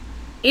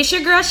It's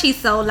your girl, She's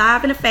So,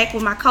 live in effect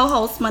with my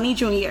co-host, Money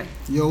Jr.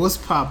 Yo, what's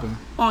poppin'?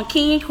 on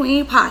King and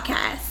Queen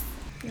Podcast.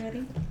 You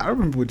ready? I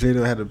remember when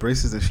Jada had the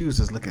braces and she was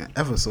just looking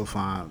ever so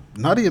fine.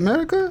 Naughty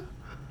America?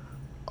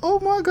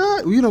 Oh my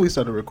God. Well, you know we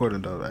started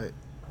recording though, right?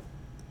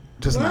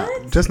 Just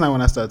not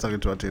when I started talking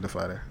to our Jada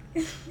father.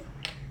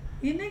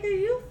 You nigga,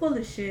 you full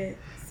of shit.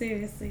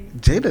 Seriously.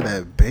 Jada,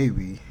 that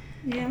baby.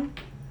 Yeah.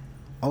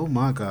 Oh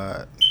my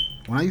God.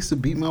 When I used to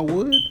beat my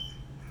wood.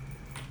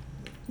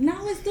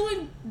 Now it's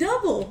doing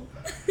double.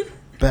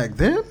 Back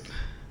then,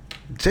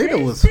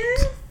 Jada was.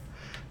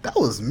 That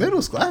was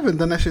middle school. I haven't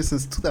done that shit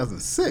since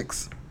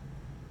 2006.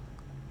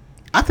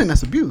 I think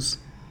that's abuse.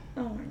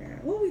 Oh my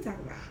God. What are we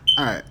talking about?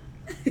 All right.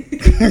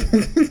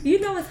 You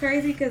know what's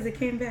crazy? Because it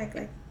came back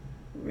like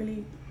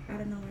really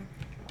out of nowhere.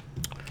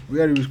 We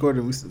already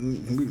recorded.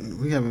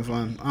 We having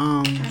fun.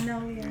 I know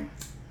we are.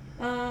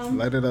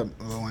 Light it up,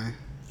 Lil Wayne.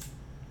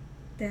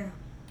 Damn.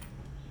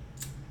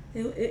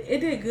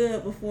 It did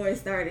good before it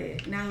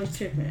started. Now it's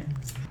tripping.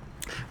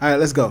 All right,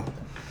 let's go.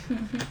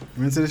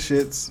 We're into the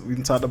shits. We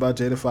done talked about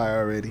Jada Fire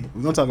already.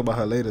 We're gonna talk about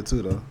her later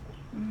too, though,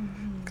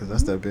 because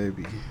that's that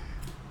baby.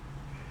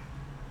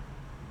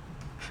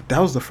 That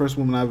was the first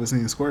woman I ever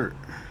seen squirt.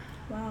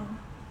 Wow.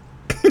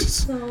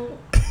 So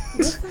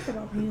let's talk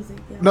about music.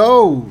 Y'all.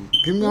 No,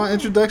 give me my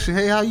introduction.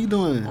 Hey, how you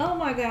doing? Oh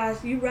my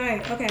gosh, you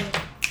right. Okay,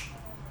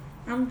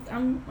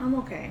 I'm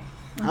okay.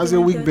 How's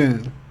your week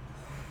been?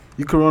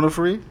 You corona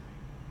free?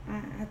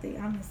 I think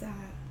I'm inside.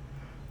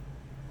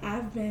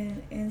 I've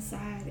been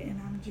inside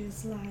and I'm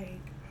just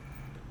like,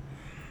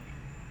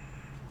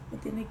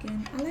 but then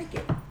again, I like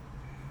it.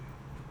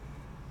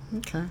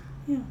 Okay.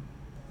 Yeah.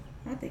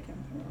 I think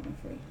I'm corona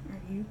free.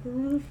 Are you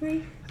corona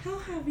free? How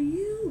have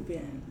you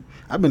been?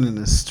 I've been in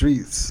the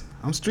streets.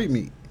 I'm street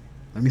meat.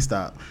 Let me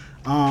stop.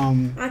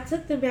 I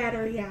took the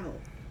battery out.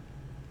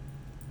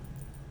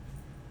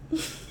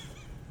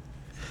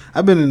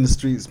 I've been in the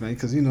streets, man,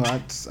 because you know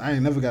I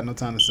ain't never got no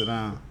time to sit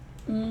down.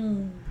 So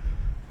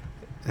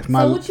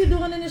what you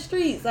doing in the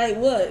streets? Like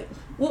what?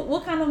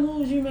 What kind of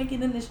moves you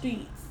making in the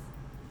streets?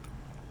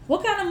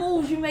 What kind of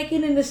moves you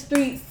making in the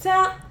streets?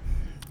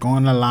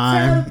 Going to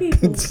line. Tell the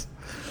people.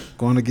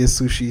 Going to get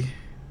sushi.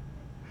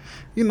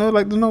 You know,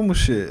 like the normal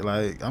shit.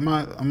 Like I'm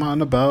out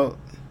and about.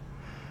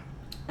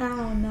 I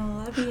don't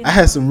know. I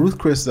had some Ruth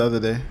Chris the other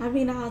day. I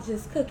was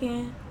just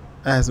cooking.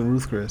 I had some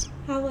Ruth Chris.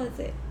 How was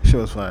it? She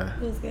was fire.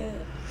 It was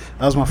good.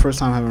 That was my first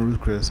time having Ruth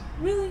Chris.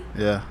 Really?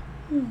 Yeah.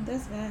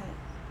 That's bad.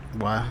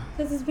 Why?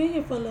 Because it's been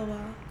here for a little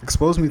while.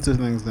 Expose me to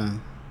things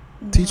then.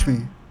 No. Teach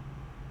me.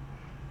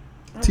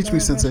 Teach me,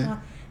 Sensei.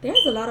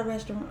 There's a lot of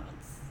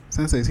restaurants.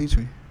 Sensei, teach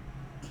me.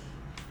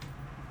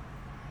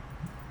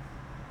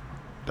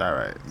 All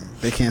right.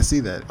 They can't see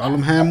that. All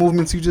them hand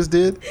movements you just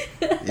did?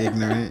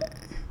 Ignorant.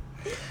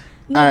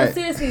 No, all but right.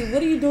 seriously,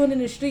 what are you doing in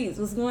the streets?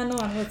 What's going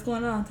on? What's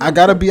going on? I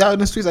got to be out in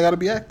the streets. I got to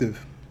be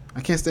active.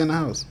 I can't stay in the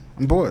house.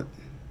 I'm bored.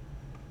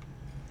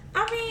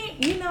 I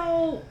mean, you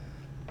know,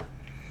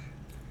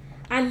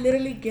 I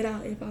literally get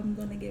out if I'm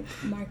going to get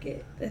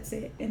market. That's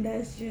it. And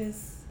that's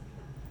just...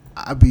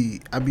 I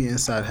be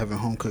inside having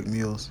home cooked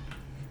meals.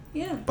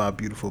 Yeah. By a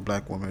beautiful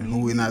black woman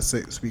who we not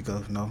speak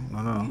of. No.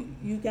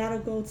 You gotta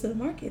go to the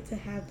market to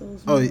have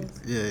those meals. Oh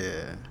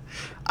yeah.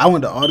 I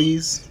went to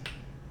Aldi's.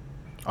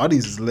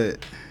 Aldi's is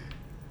lit.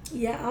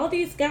 Yeah, all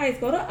these guys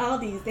go to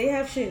Aldi's. They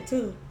have shit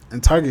too.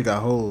 And Target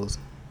got holes.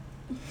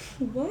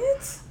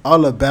 What? All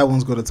the bad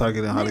ones go to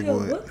Target in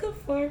Hollywood. What the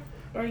fuck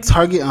are you?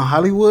 Target in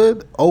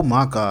Hollywood? Oh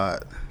my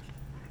God.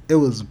 It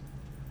was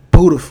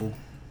beautiful.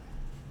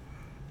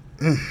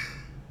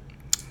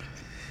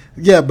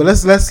 Yeah, but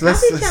let's. I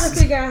be trying to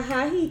figure out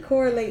how he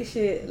correlates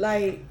shit.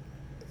 Like,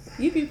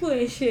 you be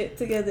putting shit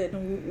together in a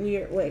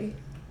weird way.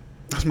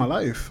 That's my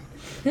life.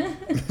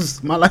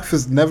 My life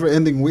is never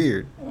ending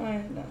weird. I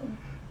know. All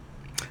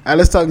right,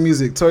 let's talk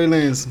music. Tory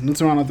Lanez, New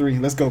Toronto 3.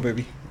 Let's go,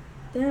 baby.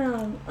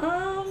 Damn.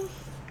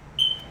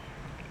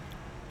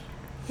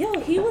 Yo,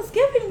 he was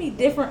giving me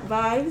different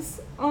vibes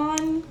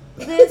on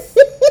this.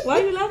 Why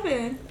are you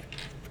laughing?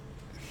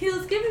 He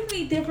was giving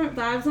me different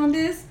vibes on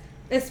this,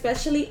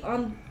 especially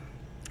on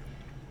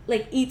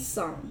like each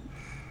song.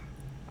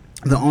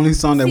 The only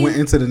song that went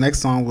into the next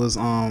song was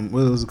what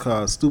was it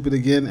called? Stupid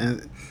Again,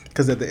 and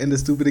because at the end of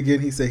Stupid Again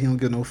he said he don't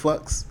give no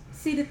fucks.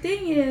 See, the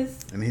thing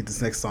is, and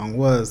this next song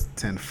was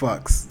 10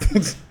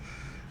 fucks.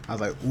 I was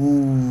like,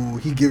 ooh,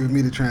 he giving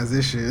me the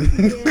transition.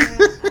 Yeah.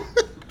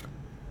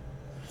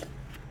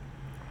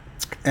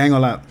 I ain't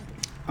gonna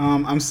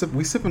lie.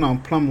 We sipping on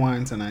plum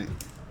wine tonight.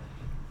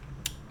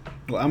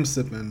 Well, I'm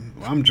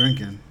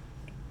drinking.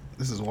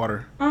 This is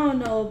water. I don't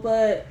know,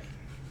 but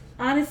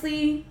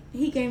honestly,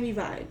 he gave me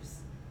vibes.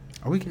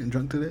 Are we getting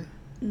drunk today?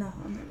 No,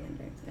 I'm not getting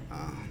drunk today.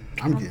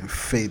 I'm getting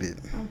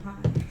faded. I'm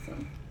high, so.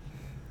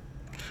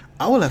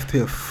 I left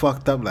here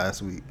fucked up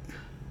last week.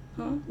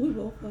 Huh? We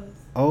both was.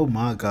 Oh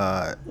my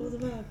God. What was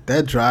the vibe?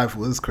 That drive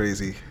was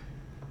crazy.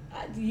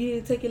 You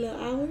didn't take your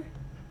little hour?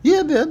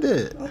 Yeah, I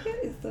did.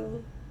 Okay,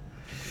 so.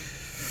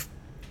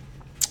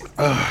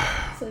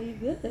 So you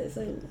good.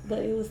 So, but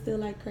it was still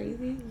like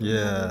crazy.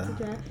 Yeah.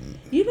 To drive.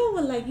 You know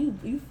what? Like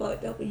you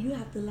fucked up, and you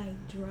have to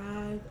like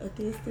drive a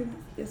distance.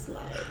 It's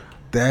like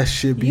that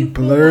shit be you feel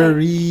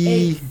blurry.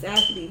 Like,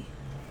 exactly.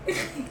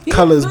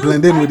 Colors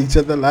blend in with each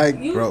other. Like,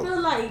 you bro.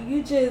 feel like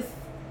you just.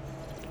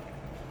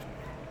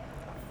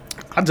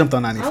 I jumped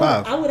on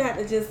 95. I would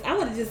have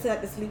just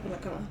had to sleep in the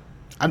car.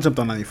 I jumped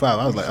on 95.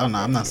 I was like, oh no,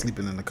 I'm not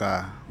sleeping in the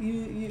car.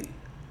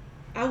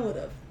 I would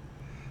have.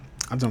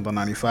 I jumped on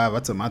 95. I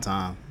took my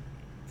time.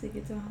 Take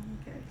your time,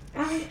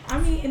 okay. I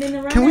mean, and then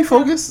around. Can we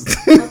focus?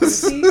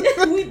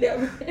 We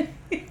never.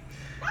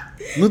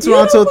 New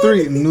Toronto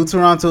 3. New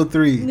Toronto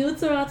 3. New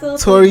Toronto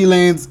 3. Tory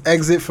Lanez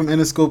exit from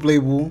Interscope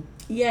label.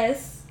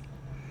 Yes.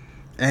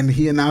 And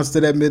he announced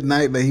it at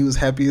midnight that he was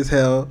happy as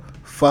hell.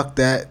 Fuck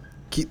that.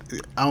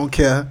 I don't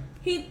care.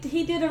 He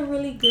did a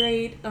really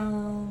great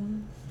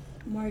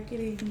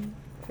marketing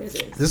for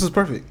this. This was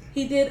perfect.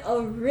 He did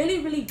a really,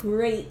 really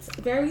great,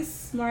 very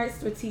smart,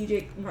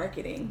 strategic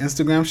marketing.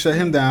 Instagram shut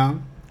him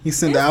down. He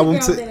sent the album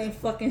to. Instagram didn't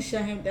fucking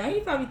shut him down.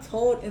 He probably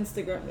told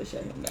Instagram to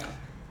shut him down.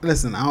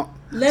 Listen, I don't.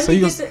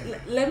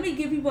 Let me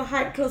give people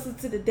hype closer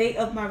to the date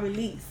of my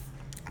release.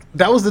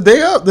 That was the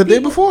day up, the day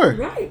before.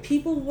 Right.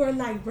 People were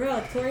like,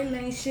 bruh, Tory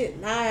Lanez shit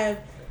live.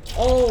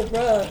 Oh,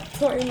 bruh,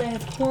 Tory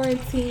Lanez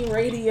quarantine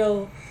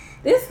radio.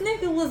 This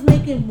nigga was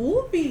making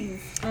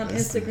movies on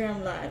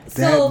Instagram Live.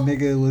 That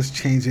nigga was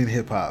changing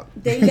hip hop.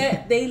 They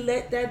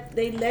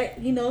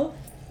let you know.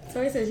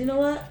 Tory says, you know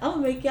what? I'm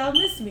gonna make y'all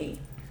miss me.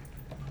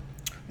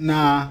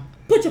 Nah.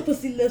 Put your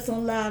pussy lips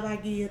on live. I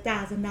give you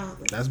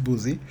 $1,000. That's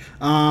boozy.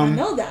 I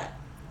know that.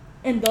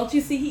 And don't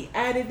you see he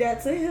added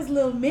that to his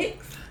little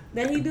mix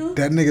that he do?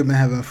 That nigga been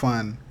having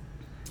fun.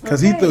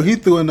 Cause he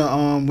threw in the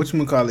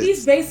whatchamacallit.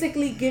 He's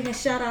basically giving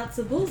shout out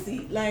to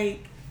Boosie,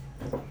 like.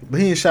 But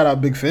he didn't shout out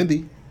Big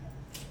Fendi.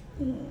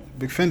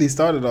 Big Fendi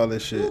started all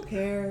this shit. Who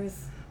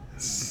cares?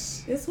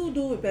 It's who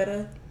do it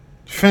better.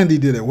 Fendi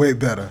did it way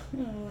better.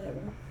 Whatever.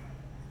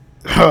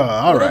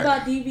 All right. What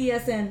about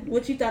DVSN?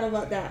 What you thought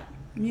about that?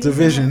 Music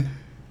Division.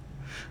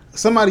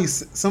 Somebody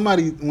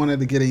wanted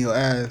to get in your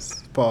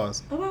ass.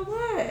 Pause. About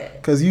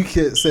what? Cause you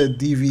said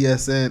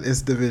DVSN.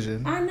 It's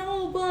Division. I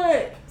know,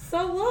 but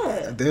so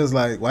what? They was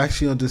like, why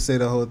she don't just say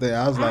the whole thing?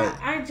 I was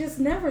like, I just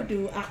never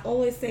do. I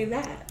always say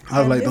that. I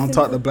was like, don't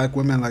talk to black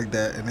women like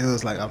that. And it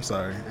was like, I'm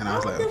sorry. And I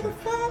was like, okay.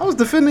 I was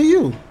defending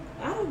you.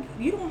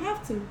 You don't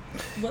have to.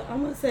 But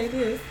I'm gonna say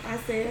this. I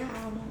said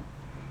I don't.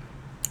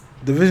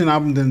 Division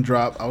album didn't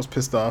drop. I was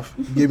pissed off.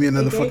 Give me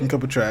another fucking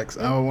couple tracks.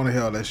 I don't want to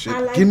hear all that shit.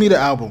 Give me the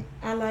album.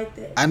 I liked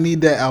it. I need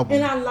that album.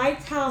 And I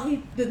liked how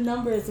the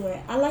numbers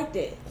went. I liked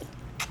it.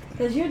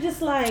 Because you're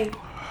just like,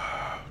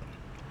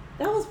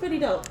 that was pretty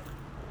dope.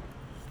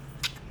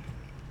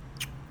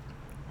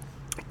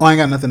 Oh, I ain't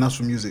got nothing else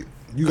for music.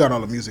 You got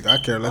all the music. I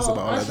care less about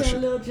all that shit.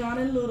 Lil Jon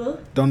and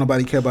Luda. Don't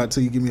nobody care about it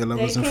till you give me a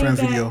Lovers and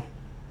Friends video.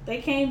 They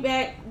came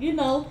back,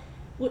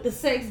 with the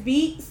Sex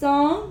Beat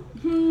song.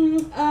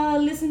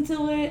 Listen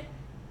to it.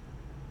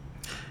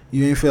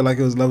 You ain't feel like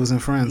it was Lovers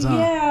and Friends, huh?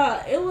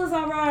 Yeah, it was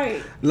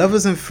alright.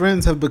 Lovers and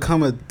Friends have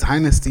become a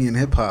dynasty in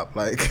hip hop.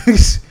 Like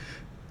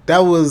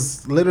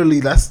that's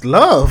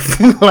love.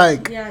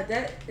 Like, yeah,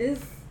 that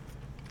is.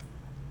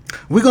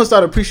 We're gonna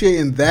start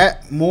appreciating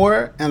that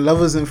more, and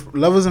Lovers and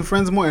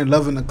Friends more, and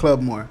Love in the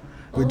Club more.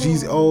 With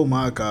Jeezy. Oh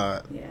my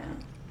God. Yeah.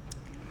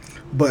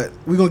 But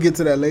we're gonna get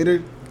to that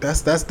later.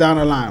 That's down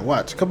the line.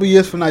 Watch. A couple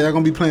years from now, y'all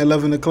gonna be playing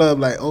Love in the Club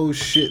like, oh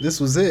shit, this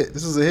was it.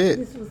 This was a hit.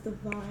 This was the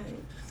vibe.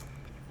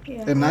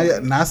 Yeah. And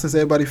now since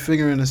everybody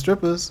figuring the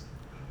strippers,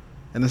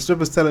 and the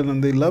strippers telling them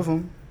they love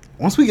them,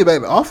 once we get back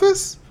to the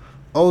office,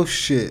 oh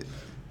shit,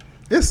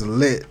 it's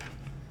lit.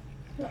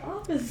 The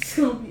office is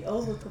gonna be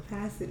over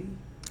capacity.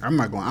 I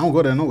don't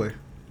go there no way.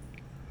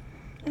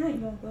 I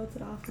ain't gonna go to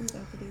the office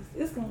after this.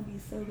 It's gonna be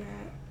so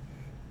bad.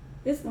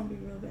 It's gonna be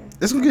real bad.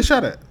 It's gonna get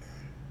shot at.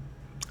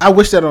 I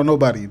wish that on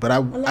nobody, but a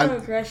lot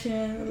of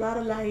aggression, a lot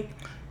of like.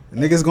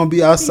 Niggas gonna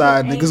be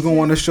outside. Niggas gonna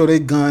want to show their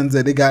guns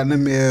that they got in the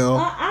mail.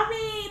 I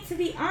mean, to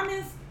be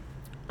honest,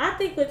 I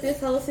think with this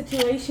whole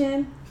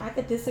situation, I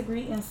could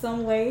disagree in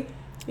some way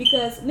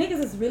because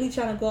niggas is really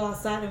trying to go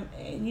outside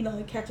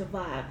and catch a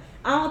vibe.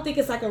 I don't think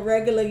it's like a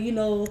regular,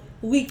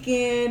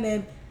 weekend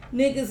and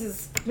niggas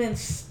has been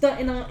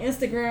stunting on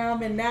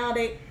Instagram and now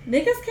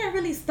niggas can't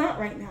really stunt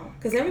right now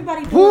because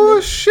everybody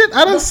doing shit.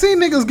 I done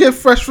seen niggas get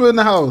fresh food in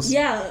the house.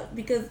 Yeah,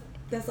 because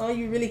that's all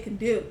you really can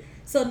do.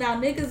 So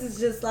now niggas is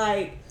just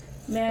like,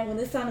 man, when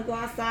it's time to go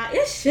outside,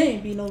 it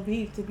shouldn't be no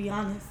beef, to be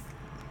honest.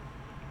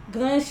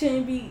 Guns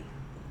shouldn't be,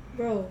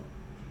 bro.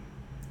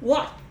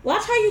 Watch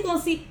how you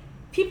gonna see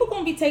people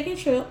gonna be taking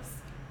trips.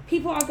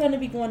 People are gonna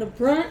be going to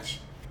brunch.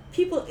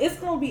 It's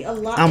gonna be a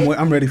lot.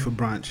 I'm ready for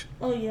brunch.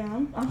 Oh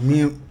yeah,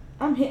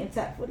 I'm hitting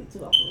Tap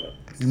 42 off the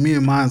road. Me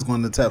and mine's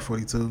going to Tap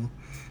 42.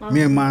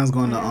 Me and mine's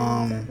going to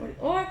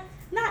or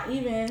not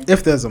even.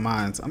 If there's a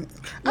Mines,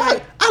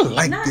 I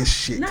like this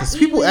shit because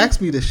people ask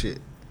me this shit.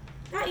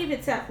 Not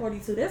even Tap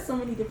 42. There's so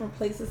many different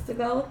places to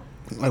go.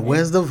 Like,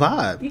 where's the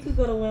vibe? You could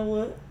go to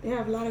Wynwood. They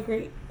have a lot of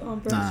great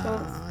brunch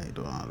spots. I ain't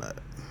doing all that.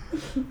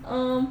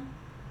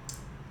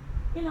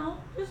 You know,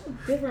 just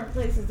different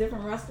places,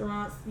 different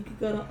restaurants. You could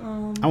go to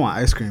I want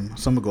ice cream,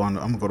 so I'm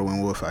gonna go to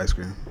Wynwood for ice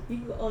cream. You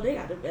can go, oh, they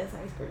got the best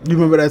ice cream. You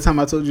remember that time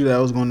I told you that I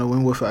was going to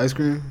Wynwood for ice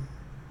cream?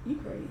 You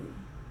crazy.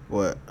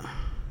 What?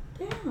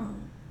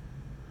 Damn.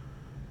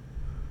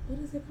 What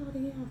is it called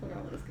again? I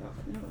forgot what it's called.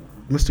 Never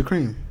mind. Mr.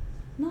 Cream.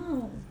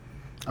 No.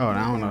 Oh, I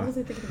don't know. I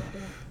wasn't thinking about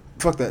that.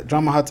 Fuck that.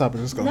 Drama Hot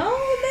Topics. Let's go. No,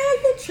 man,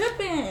 you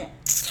tripping.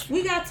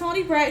 We got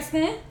Toni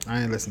Braxton.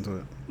 I ain't listen to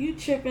it. You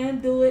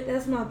tripping. Do it.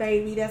 That's my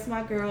baby. That's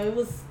my girl. It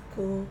was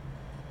cool.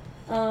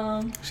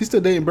 She's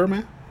still dating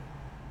Birdman?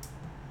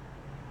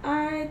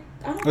 I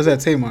don't. Or is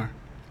that Tamar?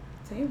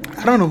 Tamar.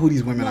 I don't know who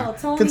these women No, are.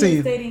 Toni Continue.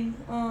 is dating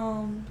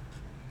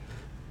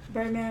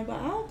Birdman, but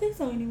I don't think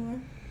so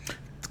anymore.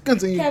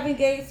 Continue. Kevin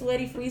Gates,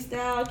 Letty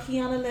Freestyle,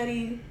 Kiana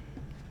Letty,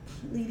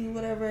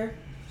 whatever,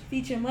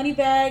 featuring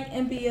Moneybagg,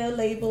 NBA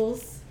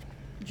labels,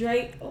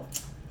 Drake. Oh,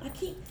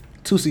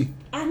 Tusi.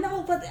 I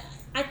know, but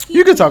I keep.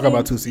 You can talk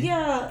about Tusi.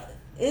 Yeah,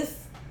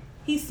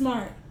 he's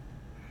smart.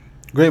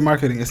 Great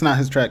marketing. It's not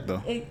his track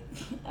though.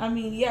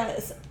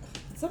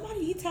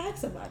 Somebody he tagged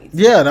somebody.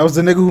 Yeah, that was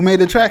the nigga who made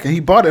the track and he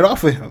bought it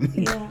off of him.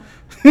 Yeah.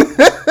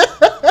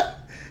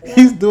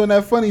 He's doing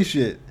that funny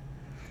shit.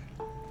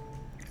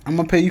 I'm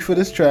gonna pay you for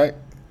this track.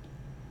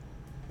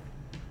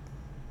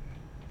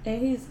 And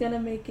he's gonna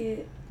make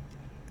it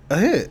a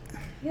hit.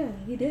 Yeah,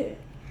 he did.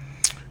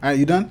 All right,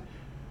 you done?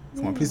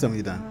 Come on, please tell me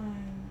you're done.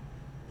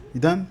 You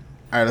done?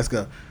 All right, let's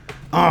go.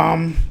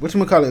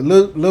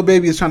 Whatchamacallit? Lil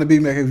Baby is trying to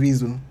beat back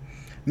Evisu.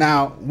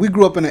 Now, we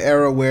grew up in an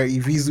era where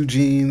Evisu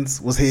jeans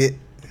was hit.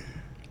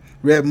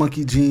 Red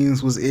Monkey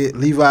jeans was it.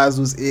 Levi's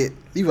was it.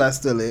 Levi's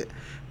still it.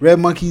 Red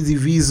Monkeys,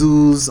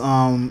 Evisus,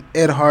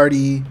 Ed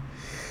Hardy.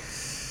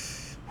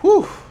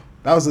 Whew.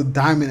 That was a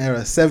diamond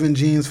era. 7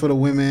 jeans for the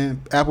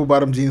women. Apple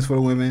bottom jeans for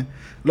the women.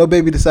 Lil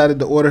Baby decided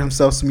to order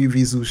himself some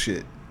Evisu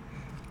shit.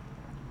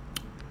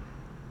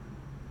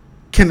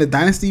 Can the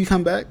Dynasty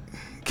come back?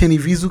 Can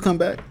Evisu come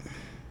back?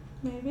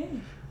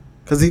 Maybe.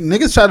 Because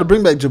niggas try to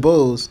bring back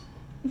Jabos.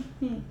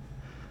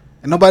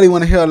 And nobody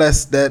want to hear all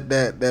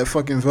that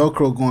fucking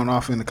Velcro going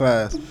off in the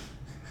class.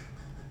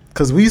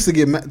 Because we used to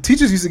get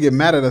teachers used to get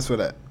mad at us for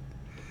that.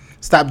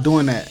 Stop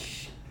doing that.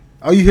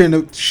 All you hearing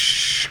the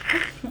shh,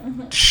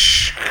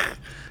 shh,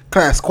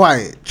 class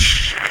quiet.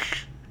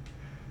 Shh.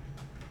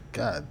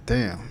 God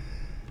damn.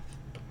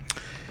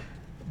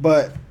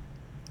 But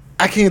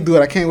I can't do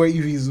it. I can't wear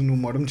EVs no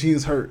more. Them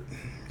jeans hurt.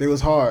 They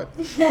was hard.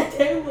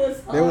 They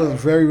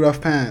was very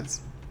rough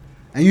pants.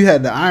 And you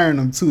had to iron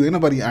them too. Ain't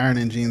nobody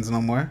ironing jeans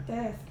no more.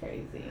 That's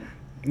crazy.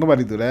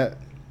 Nobody do that.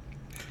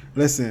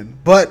 Listen,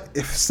 but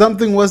if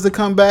something was to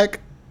come back,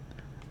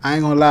 I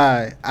ain't gonna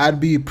lie, I'd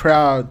be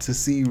proud to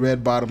see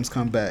red bottoms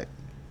come back.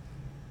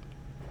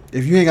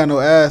 If you ain't got no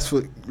ass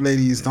for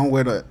ladies, don't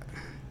wear that.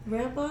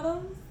 Red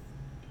bottoms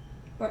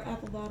or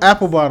apple bottoms?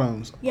 Apple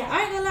bottoms. Yeah,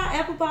 I ain't gonna lie,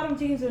 apple bottom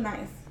jeans are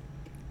nice.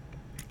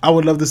 I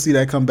would love to see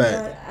that come back.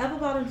 Yeah, apple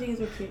bottom jeans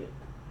were cute.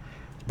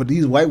 But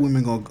these white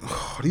women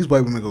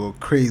go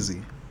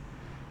crazy.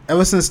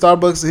 Ever since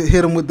Starbucks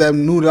hit them with that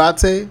new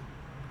latte,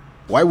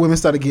 white women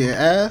started getting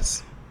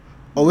ass.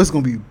 Oh, it's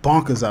gonna be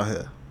bonkers out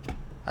here.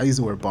 I use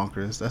the word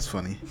bonkers. That's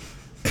funny.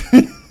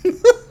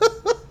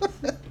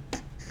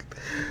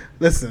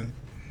 Listen,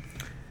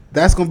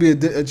 that's gonna be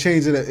a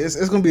change of the.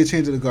 It's gonna be a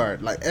change of the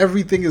guard. Like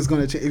everything is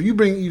gonna change. If you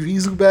bring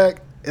Evisu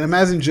back and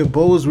imagine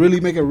Jabos really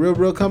make a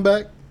real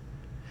comeback,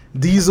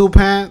 Diesel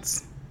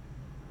pants.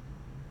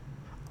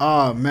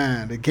 Oh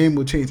man, the game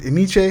will change.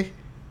 Eniche.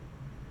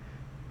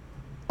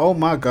 Oh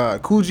my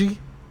God, Coogee.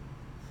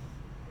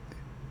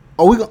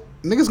 Oh,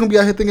 niggas gonna be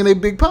out here thinking they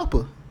Big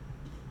Papa.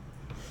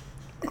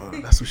 Oh,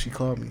 that's what she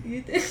called me.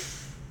 You think?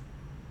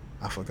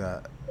 I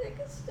forgot.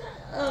 Shut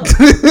up.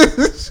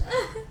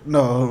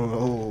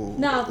 No.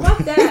 No, fuck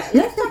that.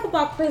 Let's talk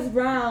about Chris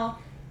Brown.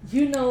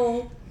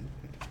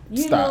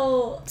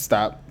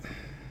 Stop.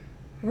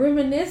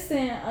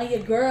 Reminiscing on your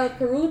girl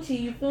Karrueche.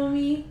 You feel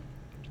me?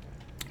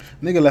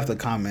 Nigga left a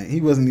comment. He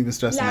wasn't even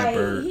stressing like, that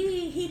bird.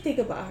 He think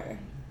about her.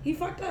 He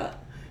fucked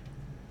up.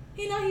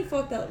 He know he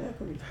fucked up with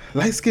Karrueche.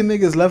 Light skinned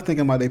niggas love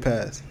thinking about their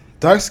past.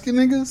 Dark skinned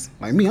niggas,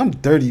 like me, I'm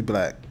dirty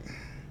black.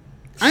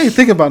 I ain't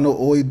thinking about no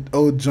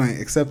old joint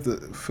except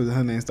for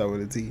her name start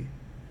with a T.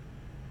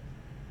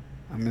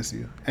 I miss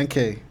you. And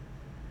K,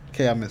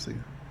 I miss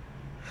you.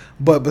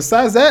 But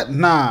besides that,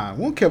 nah,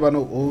 won't care about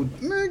no old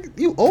nigga.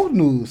 You old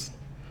news.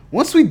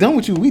 Once we done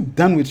with you, we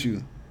done with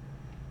you.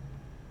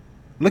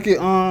 Look at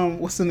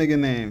what's the nigga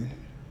name?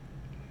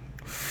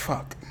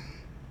 Fuck.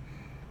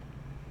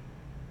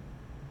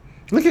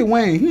 Look at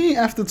Wayne. He ain't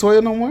after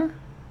Toya no more.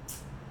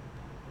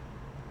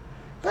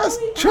 That's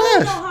trash.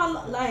 I don't know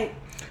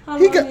how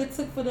long it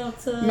took for them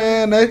to.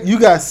 Man, you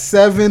got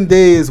 7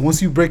 days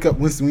once you break up.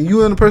 When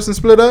you and the person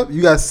split up,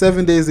 you got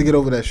 7 days to get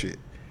over that shit.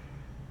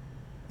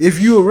 If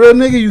you a real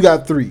nigga, you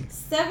got 3.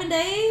 7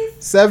 days?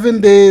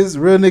 7 days,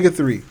 real nigga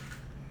 3.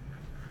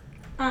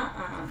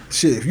 Uh-uh.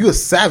 Shit, if you a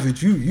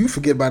savage, you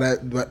forget about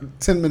that about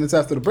 10 minutes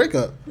after the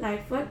breakup.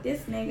 Like, fuck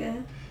this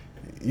nigga.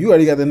 You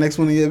already got the next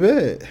one in your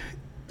bed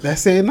that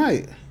same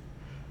night.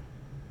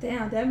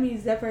 Damn, that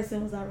means that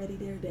person was already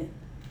there then.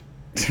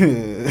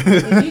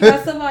 If you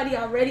got somebody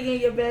already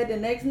in your bed the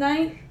next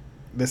night.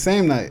 The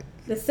same night.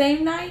 The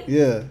same night?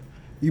 Yeah.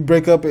 You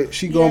break up at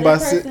she going by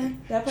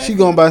person, 6. She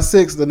going by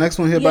 6. The next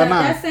one here by 9.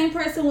 That same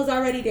person was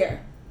already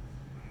there.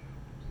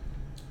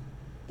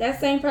 That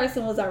same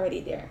person was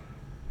already there.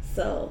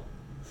 So.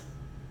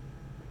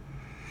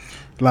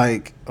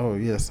 Like, oh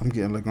yes, I'm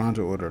getting Lagrange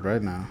ordered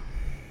right now.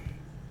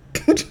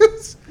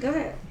 Go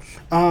ahead.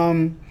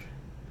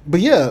 But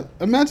yeah,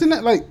 imagine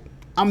that. Like,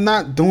 I'm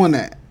not doing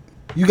that.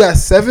 You got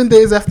 7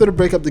 days after the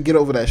breakup to get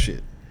over that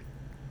shit.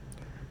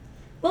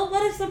 But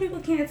what if some people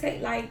can't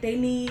take, like, they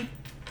need...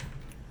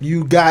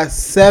 You got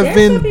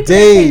 7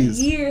 days.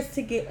 That take years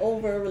to get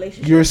over a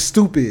relationship. You're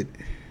stupid.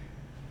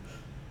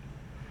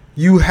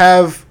 You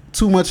have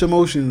too much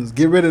emotions.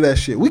 Get rid of that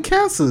shit. We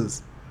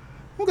cancers.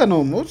 We got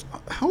no emotions.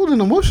 Holding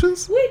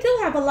emotions. We do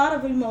have a lot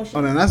of emotions.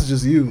 Oh, then that's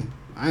just you.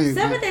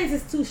 7 days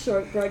is too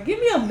short, bro. Give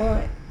me a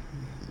month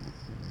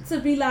to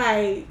be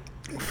like.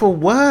 For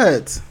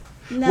what?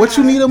 Nah. What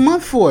you need a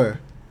month for?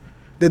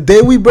 The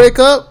day we break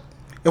up,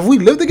 if we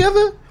live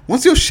together,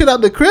 once your shit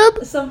out the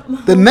crib,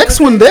 the next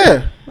one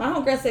there. My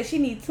homegirl said she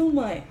need 2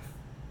 months.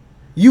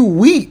 You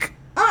weak.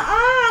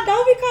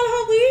 Don't be calling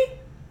her weak.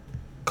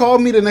 Call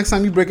me the next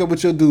time you break up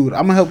with your dude.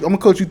 I'm gonna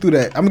coach you through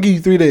that. I'm gonna give you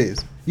 3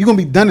 days. You're gonna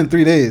be done in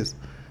 3 days.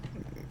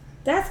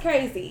 That's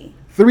crazy.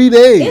 3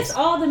 days. It's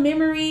all the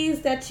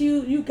memories that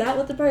you got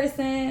with the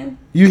person.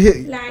 You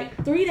hit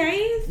like 3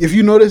 days. If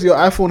you notice, your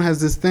iPhone has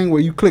this thing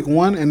where you click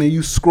one and then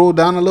you scroll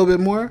down a little bit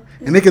more,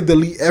 and it can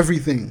delete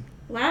everything.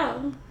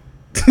 Wow.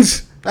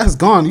 That's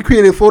gone. You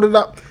created a photo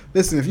up.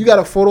 Listen, if you got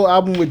a photo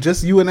album with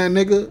just you and that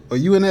nigga or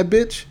you and that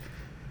bitch,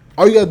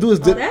 all you gotta do is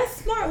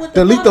that's smart with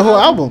delete the whole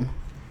album.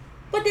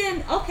 But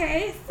then,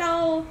 okay,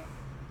 so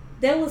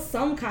there was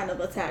some kind of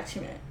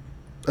attachment.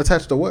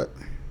 Attached to what?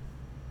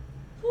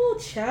 Ooh,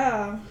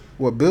 child.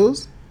 What,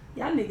 bills?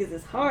 Y'all niggas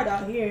is hard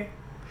out here.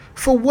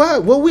 For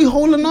what? What we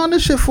holding on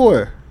this shit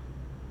for?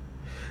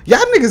 Y'all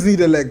niggas need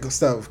to let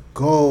stuff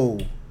go.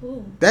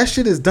 Ooh. That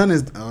shit is done.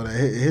 Oh, that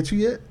hit you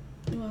yet?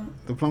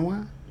 What? The plum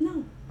wine?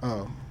 No.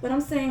 Oh. But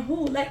I'm saying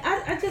who? Like,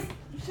 I just...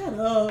 Shut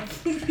up.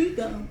 You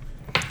dumb.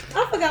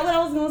 I forgot what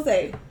I was going to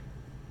say.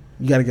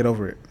 You got to get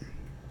over it.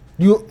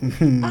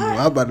 I'm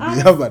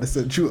about to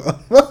set you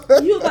up.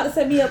 You about to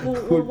set me up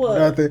with what?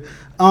 Nothing.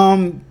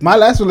 My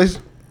last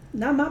relationship...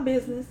 Not my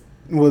business.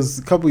 Was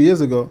a couple years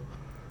ago.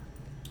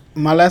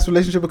 My last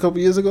relationship a couple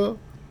years ago,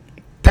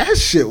 that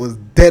shit was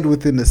dead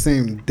within the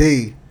same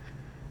day.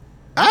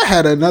 I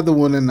had another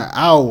one in an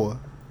hour.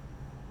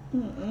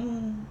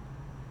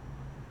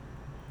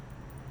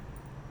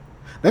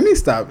 Let me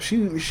stop.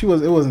 It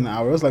wasn't an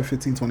hour. It was like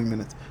 15, 20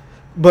 minutes.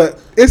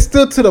 But it's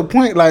still to the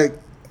point like,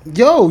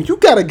 yo, you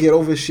gotta get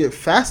over shit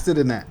faster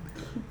than that.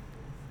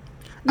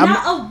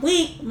 Not a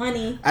week,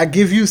 money. I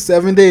give you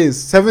 7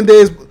 days. 7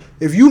 days.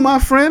 If you my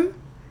friend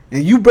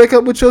and you break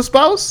up with your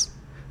spouse,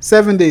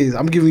 7 days.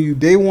 I'm giving you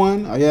day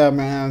 1. Oh yeah,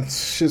 man,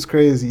 shit's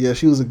crazy. Yeah,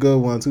 she was a good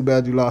one. Too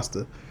bad you lost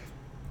her.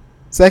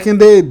 Second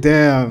day,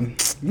 damn.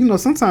 You know,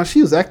 sometimes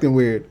she was acting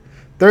weird.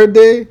 Third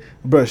day,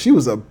 bruh, she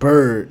was a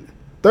bird.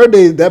 Third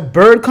day, that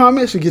bird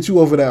comment should get you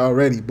over that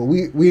already. But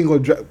we ain't gonna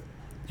drop.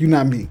 You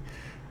not me.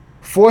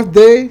 Fourth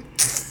day,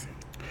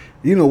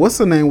 you know, what's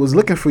her name was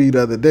looking for you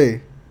the other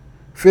day.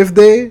 Fifth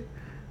day,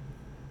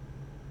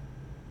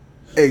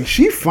 hey,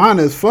 she fine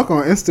as fuck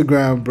on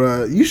Instagram,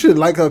 bruh. You should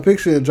like her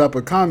picture and drop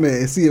a comment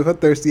and see if her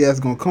thirsty ass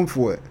gonna come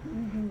for it.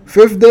 Mm-hmm.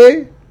 Fifth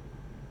day,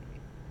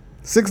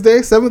 sixth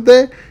day, seventh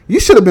day, you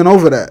should have been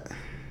over that.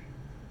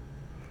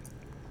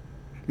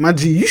 My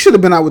G, you should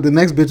have been out with the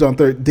next bitch on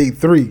day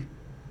 3.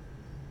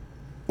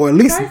 Or at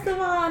least... First of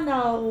all,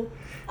 no.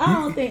 I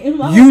don't think...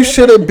 You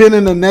should have been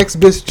in the next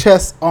bitch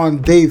chest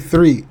on day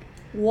 3.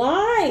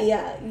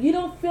 Why? You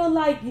don't feel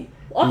like...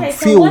 Okay,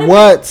 so feel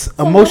what?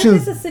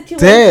 Emotions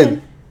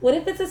dead. What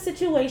if it's a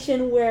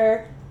situation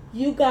where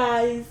you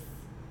guys,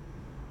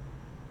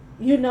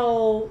 you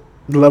know...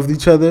 Loved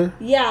each other?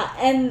 Yeah,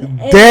 and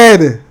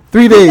dead.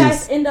 3 days. You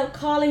guys end up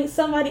calling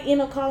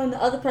the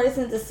other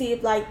person to see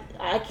if, like,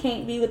 I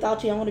can't be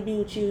without you, I want to be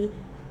with you.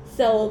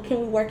 So, can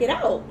we work it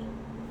out?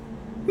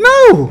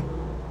 No.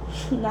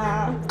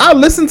 Nah. I'll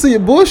listen to your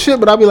bullshit,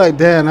 but I'll be like,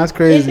 damn, that's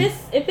crazy.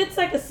 If it's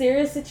like a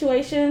serious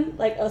situation,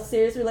 like a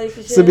serious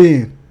relationship.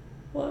 Sabine.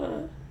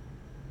 What?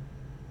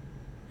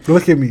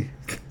 Look at me.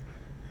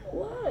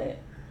 What?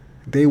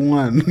 Day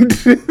 1.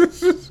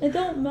 It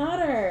don't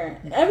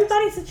matter.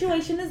 Everybody's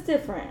situation is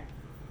different.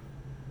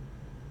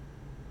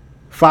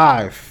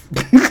 5.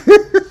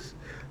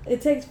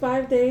 It takes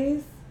 5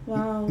 days?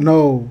 Wow.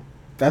 No.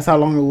 That's how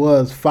long it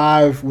was.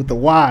 5 with the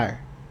Y.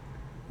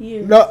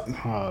 Years. No.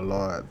 Oh,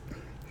 Lord.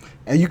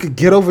 And you could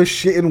get over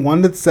shit in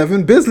 1 to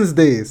 7 business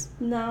days.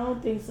 No, I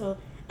don't think so.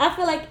 I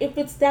feel like if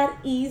it's that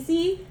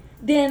easy,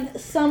 then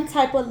some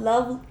type of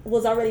love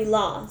was already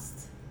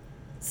lost.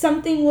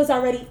 Something was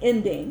already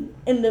ending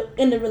in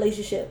the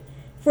relationship.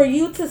 For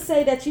you to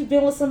say that you've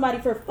been with somebody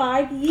for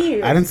 5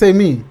 years. I didn't say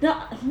me.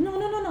 No.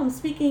 I'm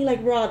speaking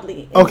like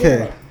broadly.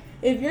 Okay.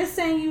 if you're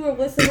saying you were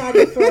with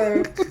somebody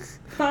for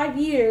 5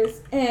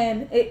 years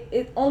and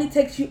it only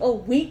takes you a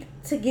week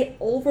to get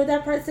over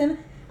that person,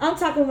 I'm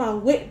talking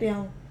about with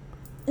them,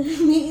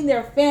 meeting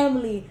their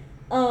family,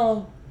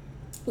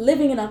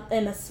 living in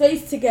a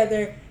space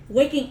together,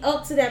 waking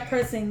up to that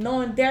person,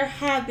 knowing their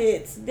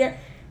habits,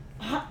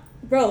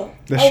 bro.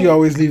 Does she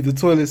always leave the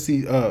toilet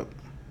seat up?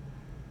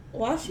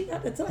 Why she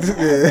got the toilet?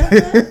 Yeah.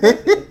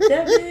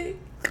 That big?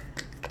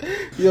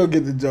 You don't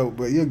get the joke,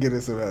 but you'll get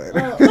it sometime.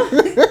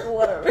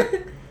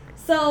 Whatever.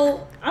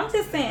 So I'm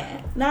just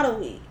saying, not a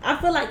week. I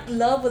feel like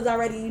love was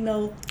already,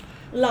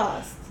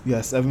 lost.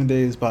 Yeah, 7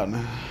 days,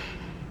 partner.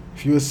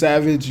 If you a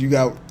savage, you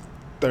got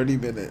 30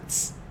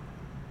 minutes.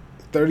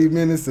 30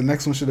 minutes, the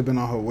next one should have been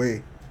on her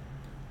way.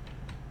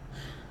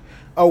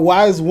 A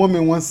wise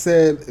woman once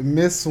said,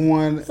 miss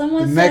one,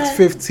 Someone the next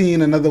said,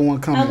 15, another one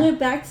coming. I went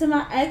back to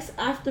my ex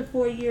after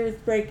 4 years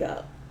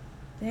breakup.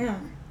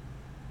 Damn.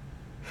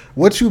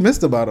 What you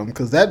missed about him?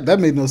 Because that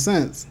made no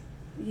sense.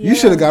 Yeah. You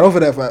should have got over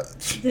that fight.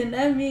 Then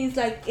that means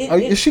like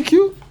is she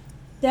cute?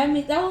 That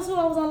means that was who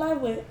I was on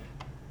live with.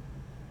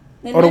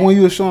 And Or the one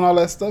you was showing all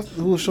that stuff?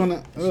 Who was showing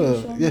that?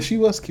 showing Yeah, me. she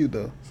was cute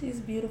though. She's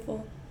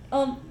beautiful.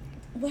 Wait,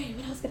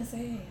 what I was gonna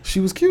say? She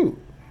was cute.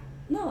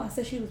 No, I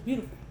said she was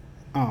beautiful.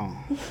 Oh.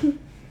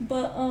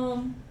 But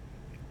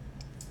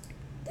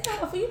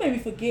damn, you made me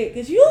forget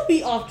because you'll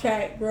be off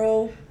track,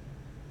 bro.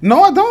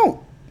 No, I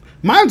don't.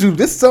 Mind you,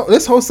 this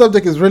whole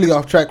subject is really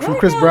off track from Right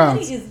Chris now,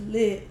 Brown's. Honey is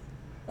lit.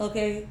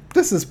 Okay.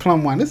 This is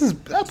plum wine. This is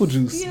apple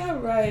juice. Yeah,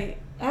 right.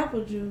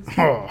 Apple juice.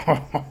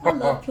 I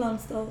love plum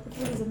stuff.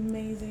 It is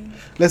amazing.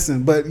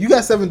 Listen, but you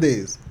got 7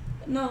 days.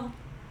 No.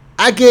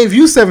 I gave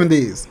you 7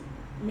 days.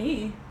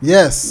 Me?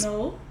 Yes.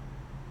 No.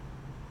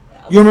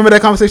 You remember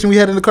that conversation we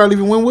had in the car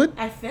leaving Wynwood?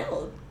 I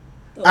failed.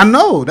 I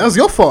know. That was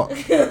your fault.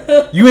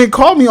 You ain't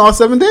called me all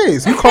 7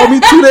 days. You called me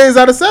 2 days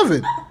out of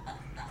 7.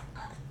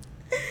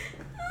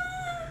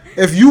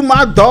 If you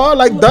my dog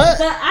like that.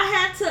 But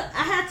I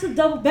had to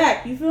double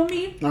back. You feel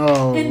me?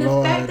 Oh, and the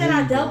Lord, fact that I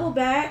here you go.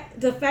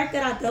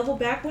 double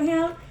back with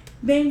him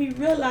made me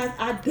realize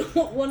I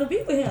don't want to be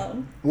with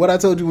him. What I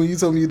told you when you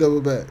told me you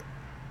double back.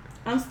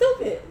 I'm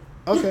stupid.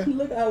 Okay.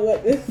 Look at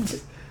what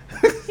this.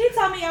 He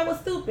told me I was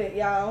stupid,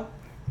 y'all.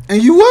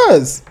 And you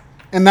was.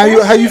 And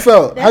now how you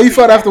felt? How you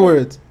felt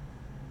afterwards?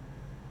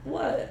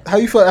 What? How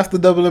you felt after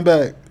doubling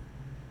back?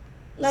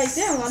 Like,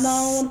 damn, I know I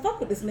don't want to fuck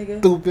with this nigga.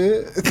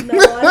 Stupid. No,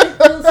 I didn't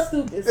feel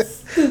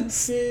stupid.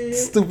 Stupid.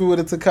 Stupid with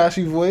a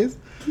Tekashi voice.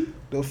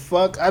 The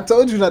fuck? I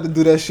told you not to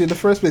do that shit in the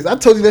first place. I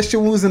told you that shit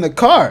when we was in the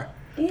car.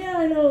 Yeah,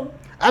 I know.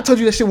 I told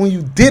you that shit when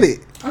you did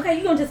it. Okay,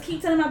 you gonna just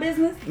keep telling my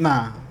business?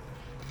 Nah.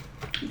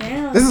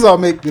 Damn. This is all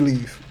make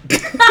believe.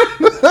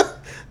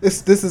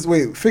 This is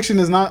fiction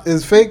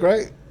is fake,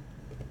 right?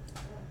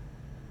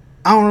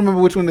 I don't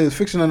remember which one is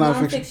fiction or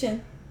non-fiction.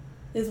 Non-fiction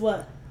is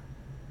what?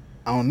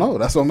 I don't know.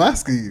 That's what I'm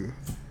asking you.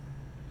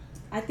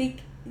 I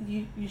think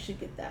you should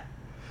get that.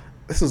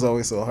 This is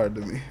always so hard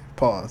to me.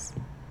 Pause.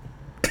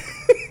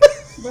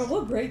 Bro,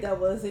 what grade that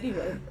was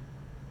anyway?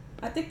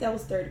 I think that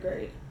was 3rd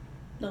grade.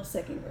 No,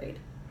 2nd grade.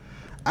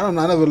 I don't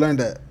know. I never learned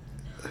that.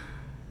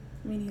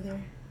 Me neither.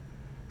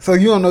 So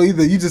you don't know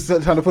either. You just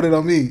trying to put it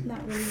on me.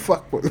 Not really.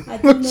 Fuck. I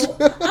do know.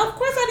 Of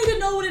course, I need to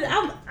know what it.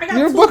 I got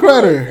You're a 2 book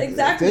writer. books.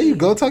 Exactly. There you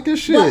go. Talk your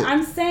shit. But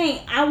I'm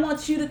saying I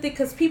want you to think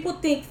because people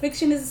think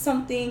fiction is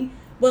something,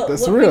 but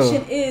That's what real.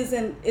 fiction is,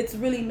 and it's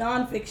really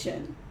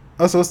non-fiction.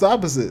 Oh, so it's the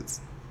opposites.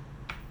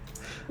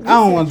 I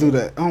don't want to do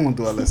that. I don't want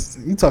to do all this.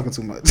 You talking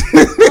too much.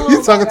 Oh You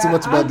my talking God. too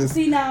much about this.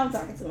 See, now I'm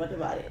talking too much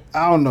about it.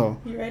 I don't know.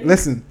 You ready?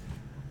 Listen.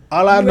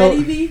 All I You know.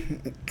 ready, V?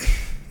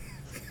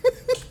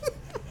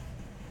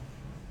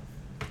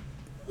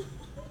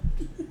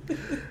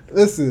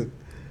 Listen.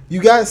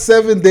 You got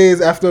 7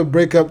 days after a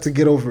breakup to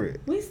get over it.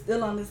 We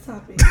still on this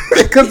topic.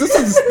 Because this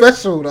is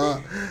special,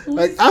 dog.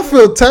 Like, I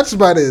feel touched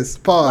by this.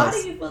 Why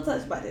Pause. do you feel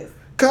touched by this?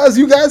 Because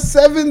you got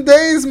 7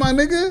 days, my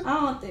nigga. I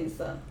don't think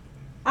so.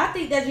 I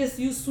think that's just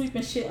you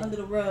sweeping shit under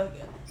the rug.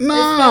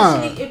 Nah.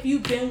 Especially if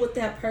you've been with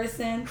that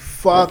person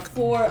Fuck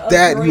for a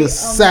that. great You a amount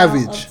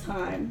savage. of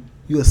time.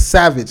 You a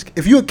savage.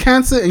 If you a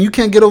Cancer and you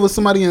can't get over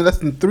somebody in less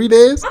than 3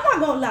 days, I'm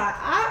not gonna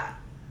lie.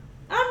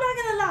 I'm not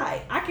gonna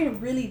lie. I can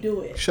really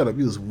do it. shut up.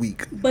 You was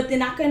weak. But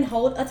then I can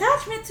hold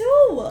attachment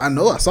too. I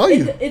know. I saw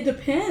you. It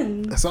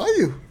depends. I saw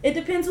you. It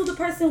depends who the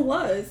person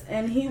was,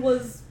 and he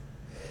was.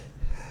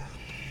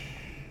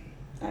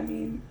 I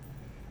mean,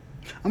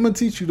 I'm gonna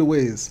teach you the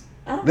ways.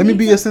 I don't Let me need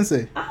be to- your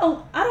sensei. I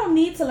don't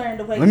need to learn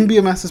the way. Let me be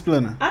a master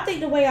splinter. I think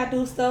the way I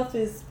do stuff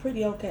is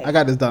pretty okay. I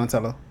got this,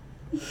 Donatello.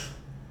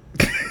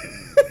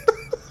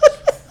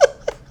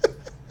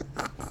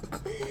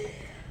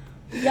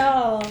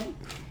 Y'all,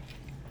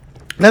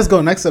 Let's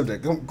go. Next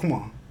subject. Come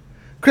on.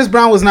 Chris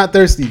Brown was not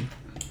thirsty.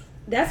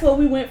 that's what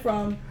we went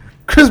from.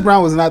 Chris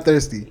Brown was not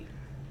thirsty.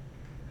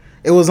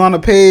 It was on a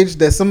page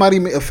that somebody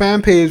made, a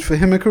fan page for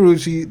him and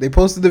Karrueche. They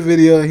posted the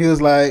video and he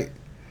was like,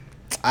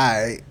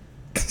 alright,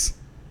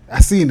 I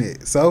seen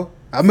it. So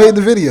I made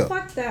the video.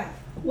 Fuck that.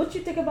 What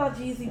you think about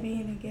Jeezy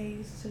being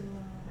engaged to?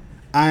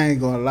 I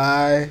ain't gonna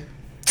lie.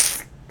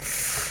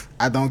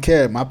 I don't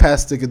care. My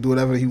pastor can do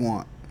whatever he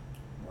want.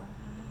 Wow.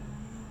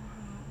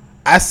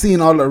 I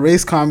seen all the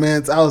race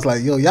comments. I was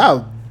like, yo,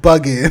 y'all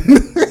bugging.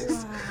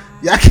 Wow.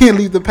 Y'all can't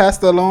leave the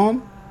pastor alone.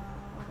 Wow.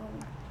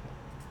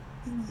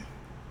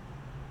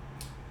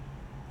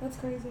 That's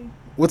crazy.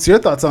 What's your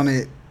thoughts on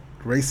it?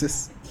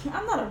 Racist?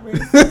 I'm not a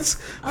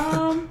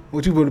racist.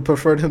 Would you would have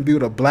preferred him be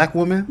with a black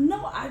woman?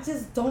 No, I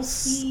just don't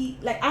see.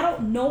 Like, I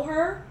don't know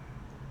her,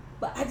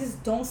 but I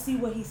just don't see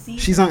what he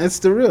sees. She's on It's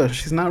the Real.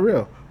 She's not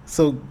real.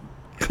 So,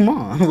 come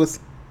on. What's...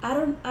 I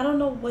don't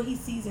know what he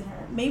sees in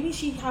her. Maybe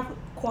she have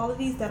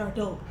qualities that are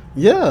dope,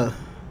 Yeah.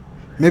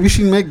 Maybe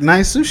she make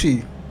nice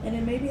sushi. and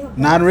then maybe her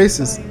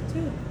Non-racist. fire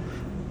too.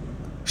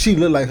 She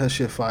look like her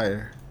shit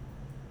fire.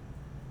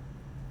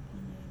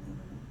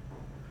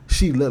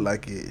 She look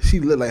like it. She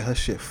look like her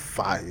shit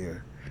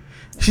fire.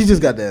 She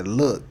just got that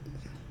look.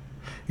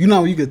 You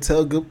know, you could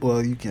tell good.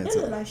 Well, you can't It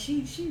tell. look like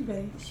she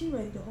ready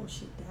to hold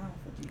shit down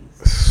for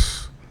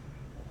Jesus.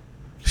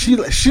 She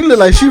look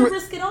like she.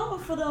 Risk it all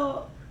for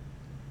the.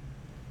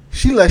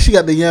 She like she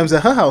got the yams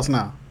at her house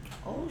now.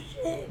 Oh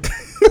shit!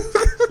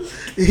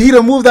 He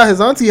done moved out his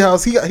auntie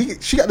house. She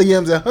got the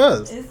yams at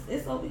hers.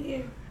 It's over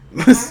here.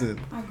 Listen.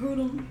 I grew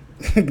them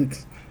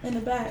in the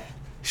back.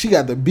 She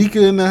got the beaker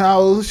in the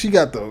house. She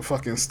got the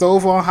fucking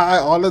stove on high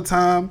all the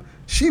time.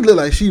 She look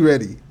like she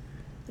ready.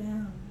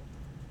 Damn.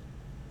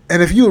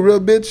 And if you a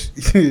real bitch,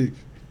 you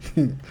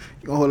gonna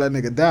hold that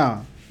nigga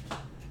down.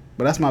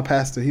 But that's my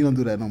pastor. He don't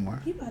do that no more.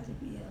 He about to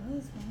be a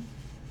husband.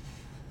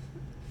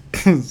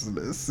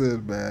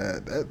 Listen,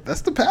 man.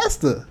 That's the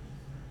pastor.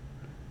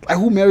 Like,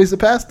 who marries the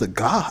pastor?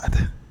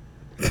 God.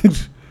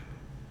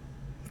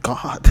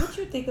 God. What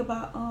you think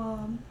about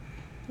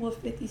what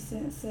 50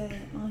 Cent said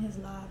on his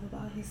live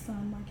about his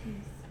son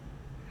Marquise?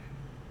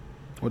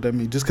 What that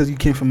mean? Just because you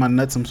came from my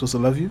nuts, I'm supposed to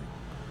love you?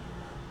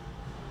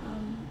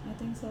 I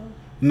think so.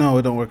 No,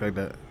 it don't work like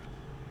that.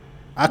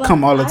 I But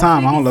come all the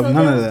time. I don't love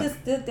none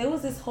of that. There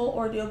was this whole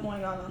ordeal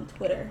going on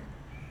Twitter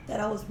that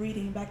I was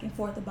reading back and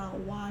forth about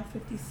why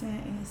 50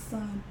 Cent and his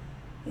son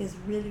is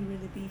really,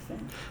 really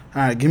beefing.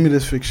 All right, give me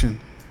this fiction.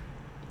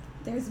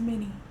 There's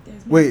many.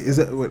 Wait,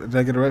 did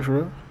I get it right for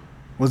real?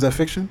 Was that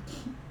fiction?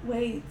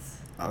 Wait.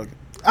 Okay.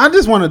 I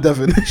just want a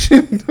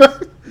definition.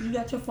 You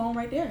got your phone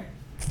right there.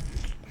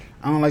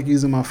 I don't like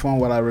using my phone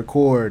while I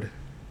record.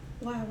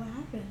 Why? What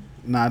happened?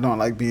 Nah, I don't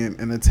like being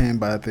entertained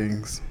by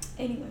things.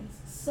 Anyways,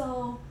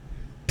 so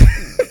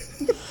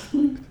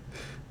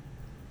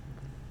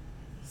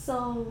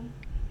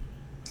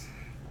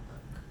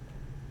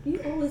you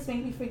always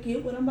make me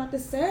forget what I'm about to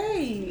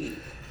say.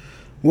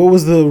 What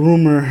was the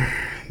rumor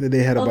that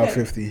they had about Okay.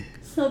 50?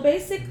 So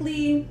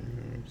basically,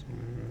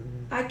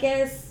 I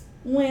guess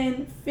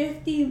when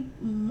 50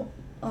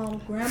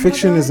 grandma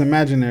Fiction is died,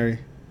 imaginary.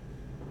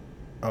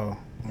 Oh,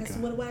 that's okay.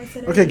 what I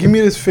said. Okay, earlier. give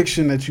me this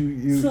fiction that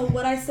you. So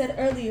what I said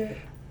earlier,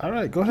 All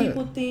right, go ahead.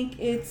 people think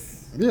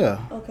it's Yeah.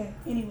 okay.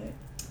 Anyway,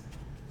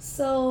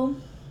 so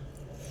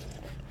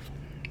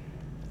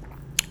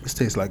This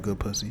tastes like good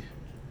pussy.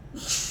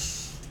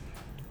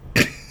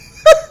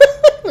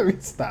 Let me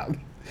stop.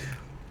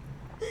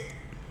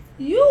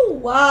 you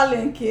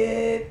wildin',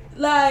 kid.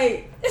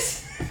 Like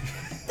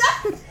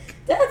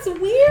that's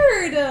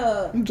weird.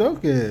 I'm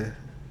joking.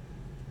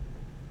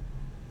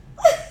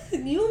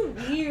 You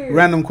weird.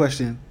 Random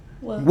question.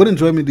 What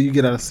enjoyment do you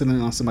get out of sitting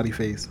on somebody's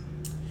face?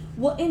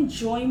 What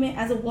enjoyment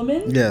as a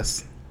woman?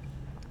 Yes.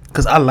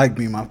 Because I like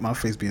being my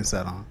face being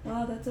sat on.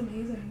 Wow, that's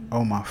amazing.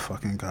 Oh my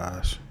fucking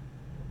gosh.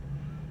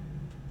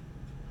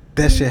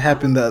 That shit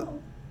happened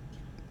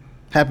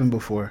happened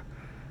before.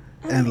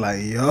 And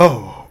like,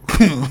 yo.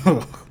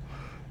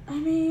 I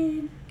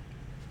mean,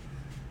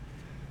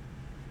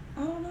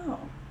 I don't know.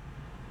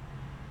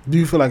 Do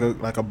you feel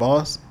like a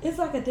boss? It's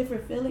like a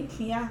different feeling.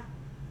 Yeah.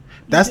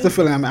 That's the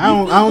feeling. I mean, I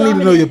don't need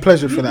to know your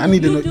pleasure for that. I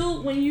need to know. You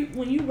do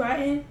when you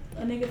riding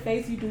a nigga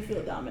face, you do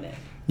feel dominant.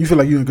 You feel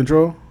like you in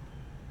control?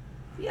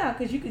 Yeah,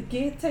 because you could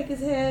take his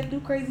head, do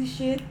crazy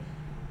shit,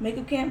 make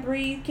him can't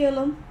breathe,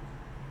 kill him,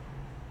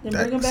 then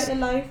bring him back to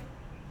life.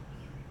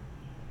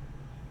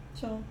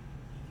 So,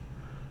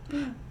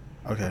 yeah.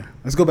 Okay,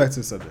 let's go back to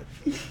the subject.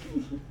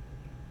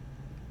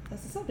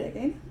 That's the subject,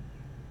 ain't it?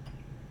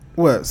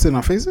 What, sitting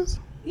on faces?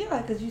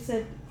 Yeah, because you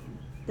said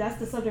that's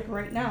the subject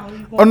right now.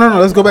 Oh, no,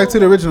 let's go back to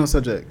the original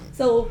subject.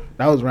 So,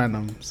 that was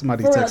random.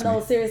 Somebody for real, texted me.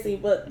 no, seriously,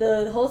 but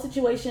the whole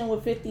situation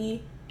with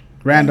 50.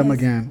 Random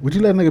again. Would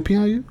you let a nigga pee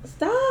on you?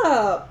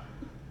 Stop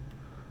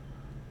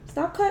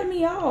cutting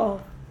me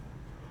off.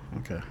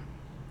 Okay.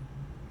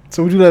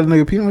 So would you let a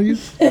nigga pee on you?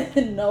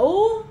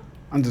 No.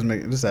 I'm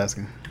just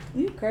asking.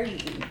 You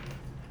crazy.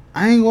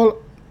 I ain't gonna.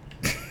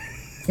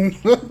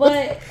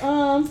 But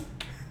my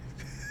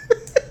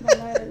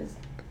lighter is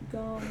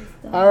gone. It's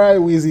done. All right,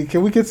 Weezy.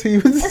 Can we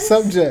continue with the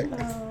subject?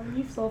 Oh,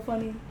 you so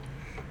funny.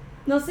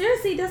 No,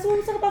 seriously, that's what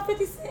we talk about.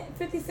 50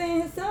 Cent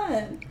and his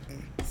son.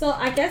 So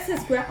I guess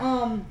his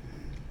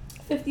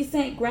 50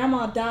 Cent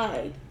grandma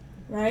died,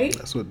 right?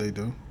 That's what they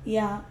do.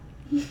 Yeah.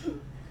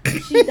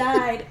 She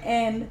died,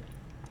 and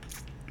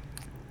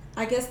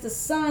I guess the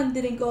son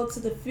didn't go to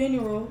the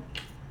funeral.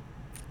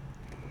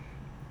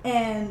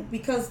 and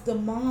because the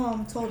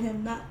mom told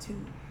him not to.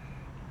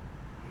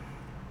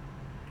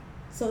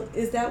 So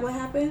is that what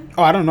happened?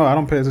 Oh, I don't know. I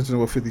don't pay attention to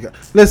what 50 got.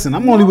 Listen,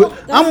 I'm No,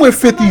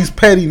 with 50's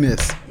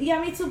pettiness.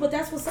 Yeah, me too. But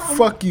that's what's up.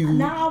 Fuck you.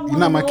 Now I You're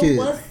not my kid.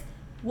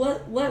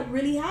 What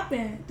really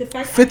happened? The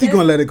fact 50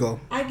 gonna let it go.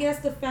 I guess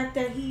the fact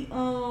that he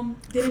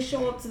didn't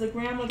show up to the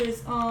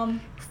grandmother's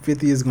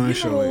 50 is gonna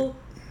show it.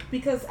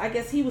 Because I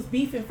guess he was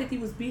beefing. 50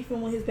 was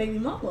beefing with his baby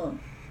mama.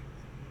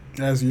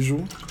 As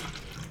usual.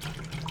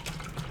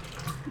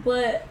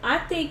 But I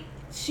think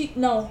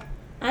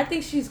I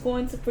think she's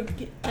going to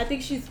forgive. I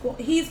think he's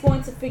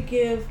going to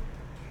forgive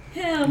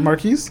him.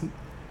 Marquise?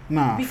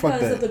 Nah, fuck that.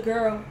 Because of the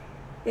girl.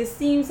 It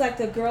seems like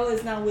the girl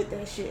is not with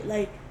that shit.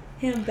 Like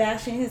him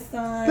bashing his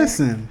son.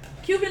 Listen.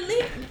 Cuban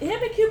Link.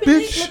 Him and Cuban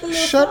Link look a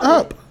little shut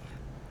solid. up.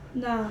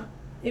 Nah.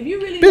 If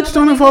you really Bitch,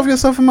 don't involve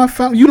yourself in my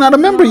family. You not a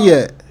member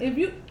yet. If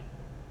you...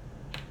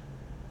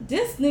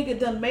 This nigga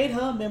done made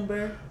her a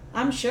member.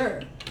 I'm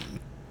sure.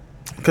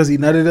 Because he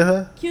nutted at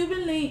her?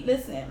 Cuban Link,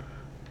 listen.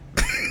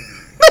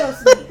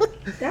 Trust me.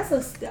 That's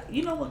a...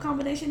 You know what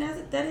combination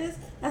that is?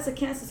 That's a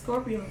Cancer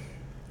Scorpio.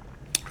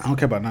 I don't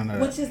care about none of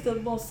that. Which is the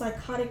most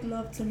psychotic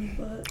love to me,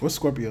 but... What's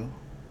Scorpio?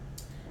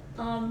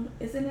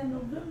 Isn't that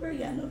November?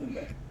 Yeah,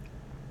 November.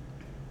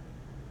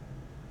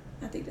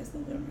 I think that's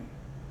November.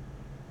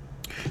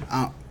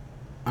 I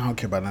don't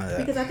care about none of that.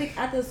 Because I think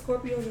after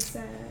Scorpio is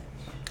sad.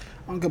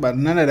 I don't care about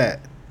none of that.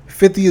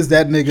 50 is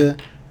that nigga.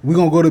 We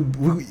gonna go to...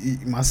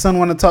 my son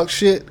want to talk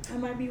shit. I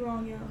might be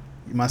wrong, y'all.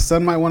 My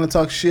son might want to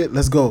talk shit.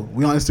 Let's go.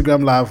 We on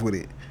Instagram Live with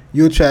it.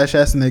 You a trash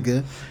ass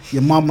nigga.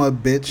 Your mama a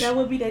bitch. That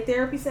would be that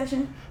therapy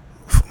session?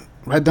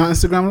 Right down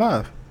Instagram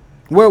Live.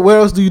 Where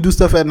else do you do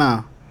stuff at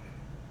now?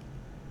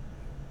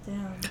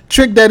 Damn.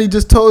 Trick Daddy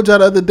just told y'all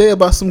the other day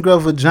about some girl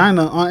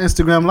vagina on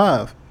Instagram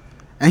Live.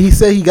 And he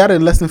said he got it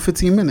in less than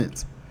 15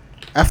 minutes.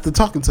 After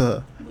talking to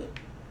her.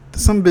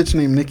 Some bitch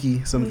named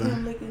Nikki something. With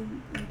him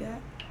looking like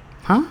that?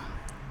 Huh?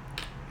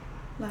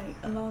 Like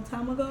a long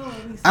time ago?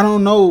 I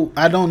don't know.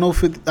 I don't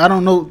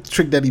know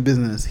Trick Daddy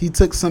business. He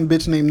took some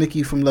bitch named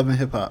Nikki from Love and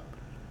Hip Hop.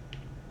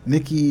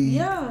 Nikki.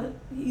 Yeah.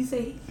 He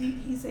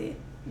said,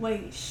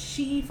 wait,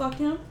 she fucked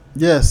him?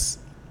 Yes.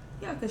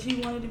 Yeah, because she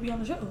wanted to be on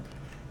the show.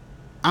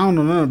 I don't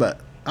know nothing about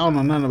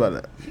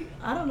that.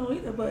 I don't know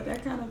either, but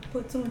that kind of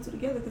put two and two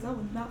together because I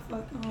would not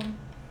fuck.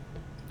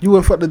 You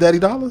wouldn't fuck the Daddy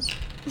Dollars?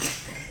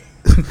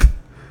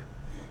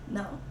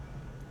 No.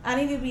 I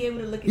need to be able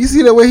to look at you.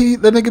 See that way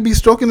that nigga be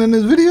stroking in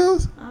his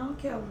videos? I don't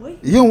care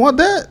what. You don't want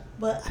that?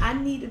 But I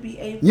need to be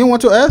able. You don't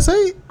want your ass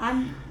ate?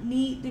 I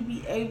need to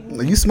be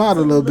able. You smiled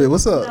a little bit.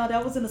 What's up? No,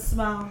 that wasn't a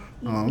smile.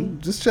 Oh,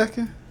 just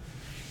checking.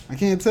 I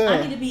can't tell.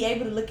 I need to be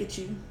able to look at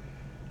you.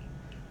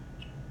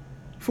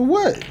 For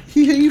what?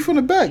 He hit you from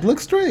the back. Look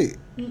straight.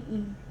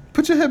 Mm-mm.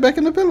 Put your head back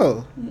in the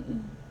pillow.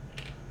 Mm-mm.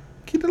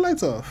 Keep the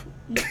lights off.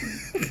 And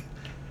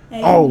you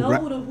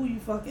know who you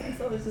fucking,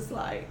 so it's just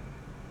like...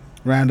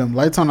 Random.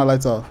 Lights on or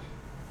lights off?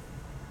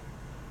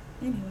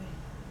 Anyway.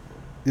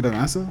 You don't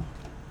answer?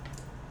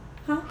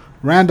 Huh?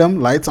 Random.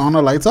 Lights on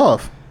or lights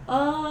off?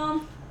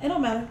 It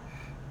don't matter.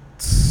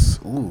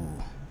 Ooh.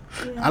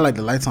 Yeah. I like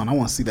the lights on. I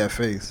want to see that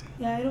face.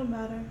 Yeah, it don't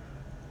matter.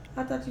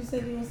 I thought you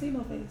said you don't see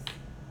no face.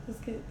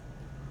 Just get...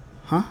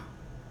 Huh?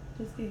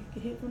 Just get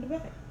hit from the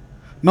back.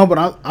 No,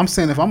 but I'm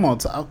saying if I'm on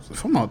top,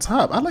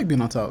 I like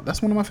being on top.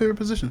 That's one of my favorite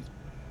positions.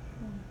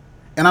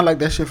 And I like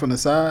that shit from the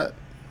side.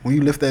 When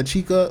you lift that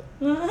cheek up.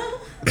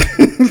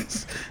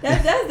 That's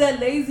that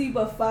lazy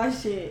but fine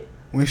shit.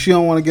 When she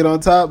don't want to get on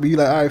top, but you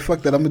like, all right,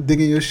 fuck that. I'm going to dig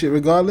in your shit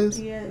regardless.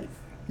 Yes.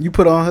 You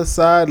put her on her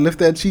side, lift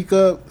that cheek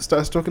up,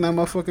 start stroking that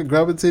motherfucker,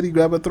 grab her titty,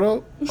 grab her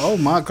throat. Oh,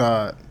 my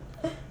God.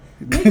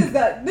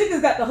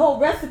 niggas got the whole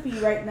recipe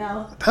right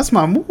now. That's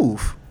my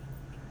move.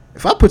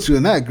 If I put you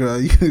in that, girl,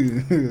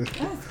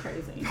 that's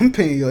crazy. I'm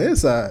paying your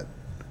inside.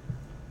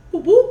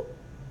 Whoop, whoop.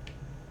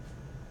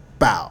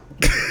 Bow.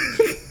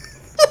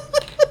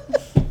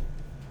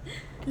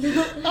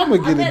 I'm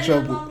going to get in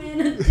trouble.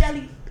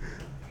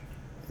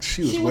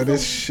 She was wet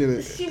as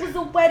shit. She was a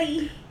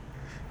wetty.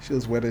 She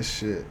was wet as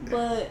shit.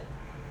 But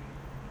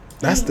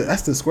that's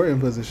the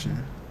squirting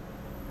position.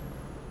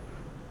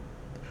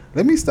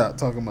 Let me stop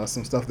talking about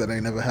some stuff that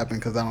ain't never happened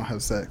because I don't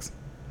have sex.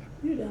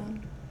 You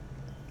dumb.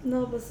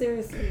 No, but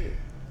seriously,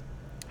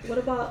 what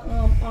about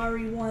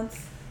Ari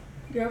wants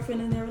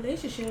girlfriend in their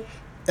relationship?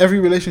 Every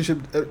relationship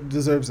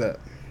deserves that.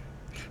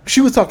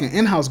 She was talking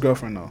in-house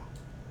girlfriend though.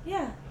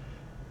 Yeah.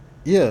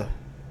 Yeah,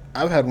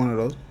 I've had one of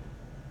those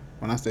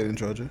when I stayed in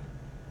Georgia.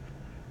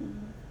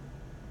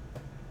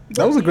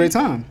 That was a great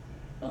time.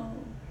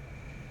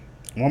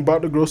 One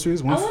bought the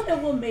groceries. One I wonder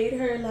what made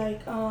her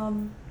like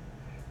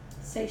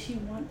say she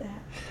want that.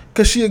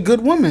 Cause she a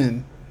good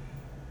woman.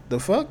 The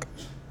fuck?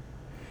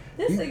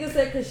 This nigga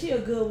said cause she a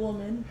good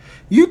woman.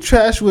 You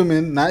trash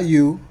women, not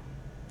you.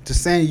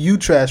 Just saying you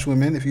trash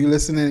women. If you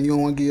listening and you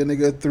don't want to give your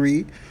nigga a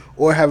 3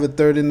 or have a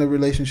third in the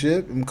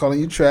relationship, I'm calling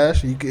you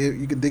trash. You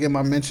can dig in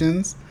my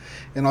mentions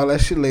and all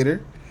that shit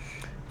later.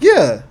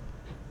 Yeah.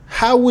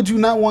 How would you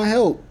not want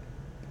help?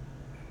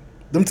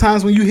 Them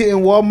times when you hit in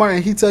Walmart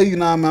and he tell you,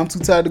 nah, man, I'm too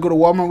tired to go to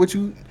Walmart with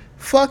you.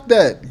 Fuck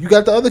that. You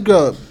got the other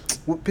girl.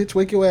 Bitch,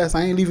 wake your ass.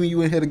 I ain't leaving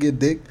you in here to get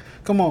dick.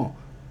 Come on.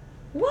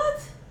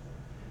 What?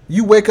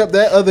 You wake up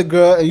that other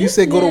girl and you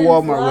say go to man's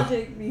Walmart.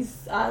 Logic be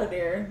out of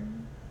there.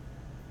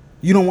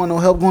 You don't want no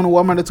help going to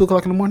Walmart at 2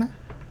 o'clock in the morning?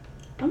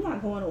 I'm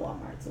not going to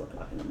Walmart at 2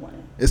 o'clock in the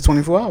morning. It's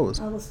 24 hours.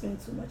 I will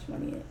spend too much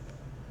money.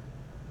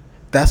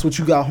 That's what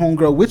you got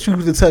homegirl with you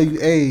to tell you,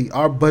 hey,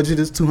 our budget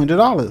is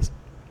 $200.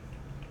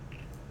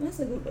 That's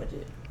a good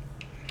budget.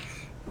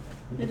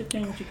 It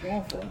depends what you're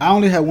going for. I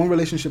only had one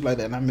relationship like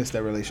that, and I missed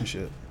that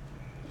relationship.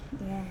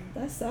 Damn,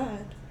 that's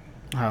sad.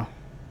 How?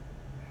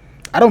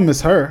 I don't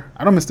miss her.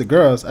 I don't miss the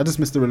girls. I just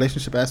miss the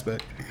relationship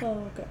aspect.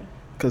 Oh, okay.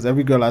 Because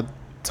every girl I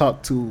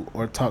talk to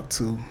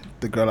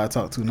the girl I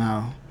talk to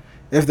now,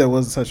 if there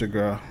was such a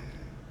girl,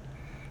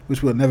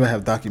 which we'll never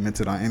have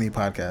documented on any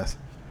podcast,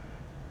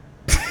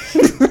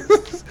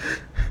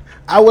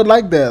 I would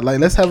like that. Like,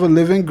 let's have a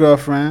living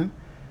girlfriend.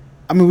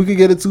 I mean, we could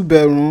get a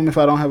 2-bedroom if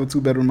I don't have a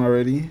 2-bedroom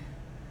already.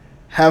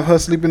 Have her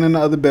sleeping in the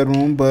other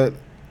bedroom, but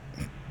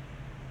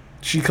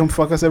she come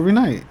fuck us every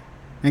night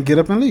and get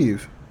up and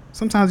leave.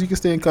 Sometimes you can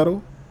stay and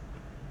cuddle.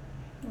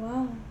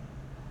 Wow.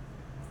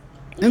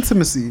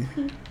 Intimacy.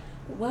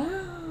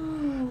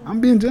 Wow. I'm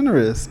being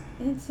generous.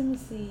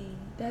 Intimacy.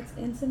 That's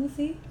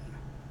intimacy?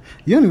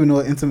 You don't even know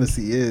what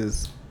intimacy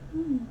is.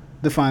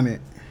 Define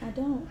it. I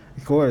don't.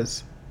 Of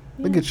course.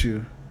 Yeah. Look at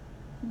you.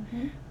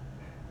 Mm-hmm.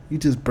 You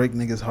just break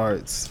niggas'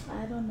 hearts.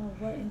 I don't know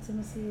what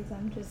intimacy is.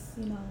 I'm just,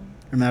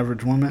 An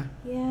average woman?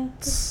 yeah,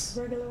 just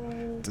regular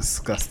old.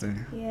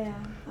 Disgusting. Yeah,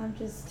 I'm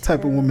just. Type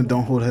of woman terrible.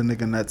 don't hold her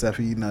nigga nuts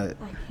after you nut.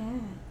 I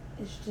can't.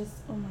 It's just,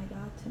 oh my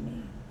God, to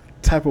me.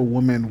 Type of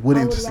woman I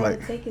wouldn't would just rather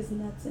like, take his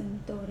nuts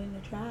and throw it in the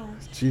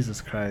trash. Jesus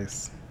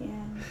Christ. Yeah.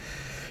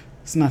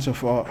 It's not your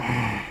fault.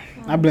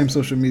 I blame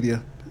social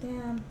media.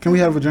 Damn. Can we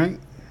have a drink?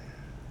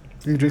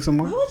 Can you drink some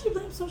Why more? would you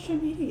blame social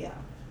media?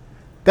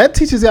 That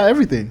teaches y'all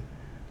everything.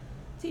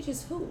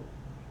 Teaches who?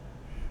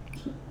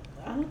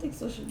 I don't think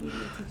social media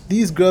teaches.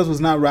 These girls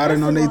was not riding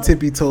First on of their all-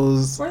 tippy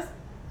toes.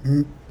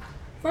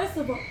 First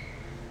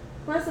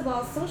of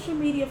all, social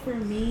media for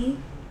me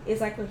is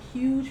like a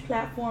huge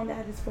platform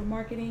that is for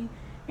marketing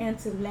and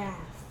to laugh.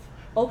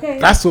 Okay.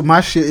 That's what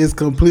my shit is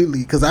completely.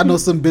 Because I know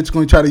some bitch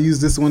going to try to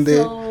use this one day.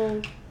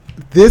 So,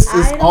 This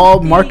is I don't all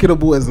think-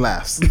 marketable as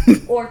laughs.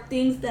 or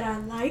things that I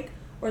like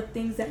or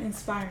things that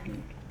inspire me.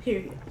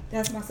 Period.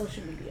 That's my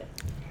social media.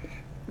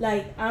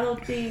 Like, I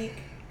don't think,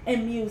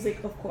 and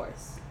music, of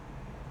course.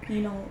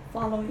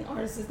 Following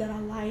artists that I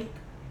like,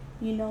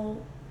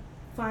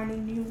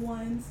 finding new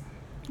ones.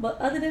 But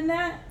other than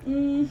that,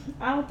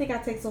 I don't think I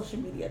take social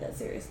media that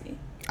seriously.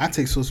 I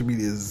take social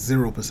media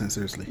 0%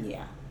 seriously.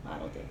 Yeah, I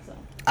don't think so.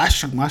 I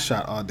shoot my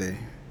shot all day.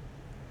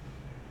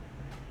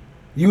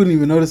 You wouldn't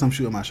even notice I'm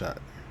shooting my shot.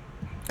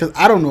 Because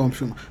I don't know I'm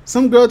shooting.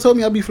 Some girl told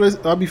me I'll be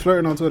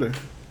flirting on Twitter.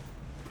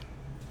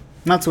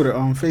 Not Twitter,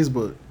 on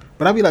Facebook.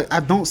 But I'll be like, I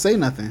don't say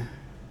nothing.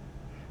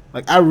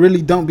 Like, I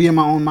really don't be in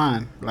my own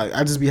mind. Like,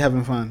 I just be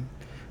having fun.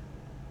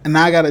 And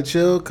now I gotta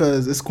chill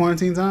because it's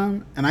quarantine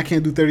time and I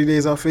can't do 30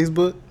 days off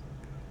Facebook.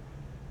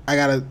 I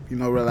gotta,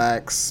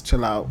 relax,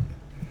 chill out.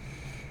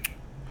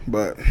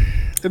 But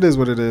it is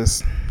what it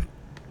is.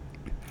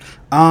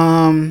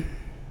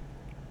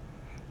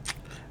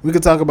 We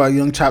could talk about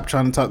Young Chop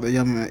trying to talk to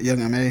Young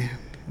M.A.,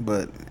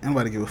 but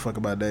anybody give a fuck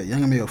about that.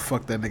 Young M.A. will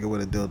fuck that nigga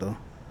with a dildo.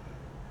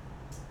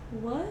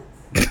 What?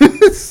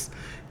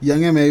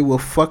 Young M.A. will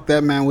fuck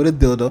that man with a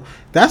dildo.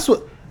 That's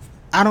what...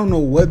 I don't know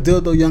what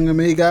dildo Young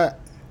M.A. got,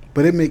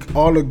 but it make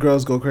all the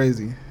girls go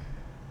crazy.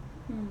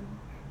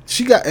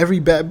 She got every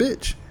bad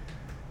bitch.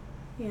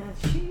 Yeah,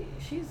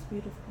 she's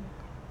beautiful.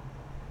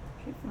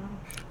 She's fine.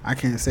 I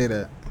can't say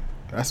that.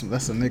 That's a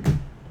nigga.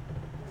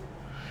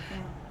 Yeah.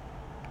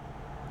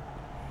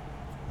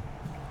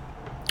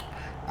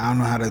 I don't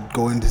know how to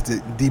go into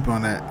deep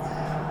on that.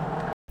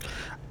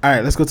 All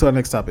right, let's go to our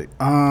next topic.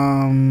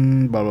 Blah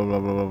blah blah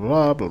blah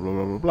blah blah blah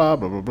blah blah blah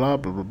blah blah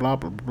blah blah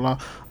blah blah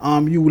blah.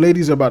 You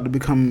ladies are about to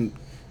become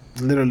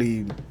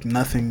literally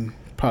nothing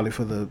probably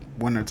for the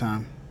winter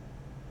time.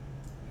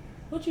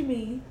 What you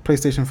mean?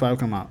 PlayStation 5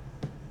 come out.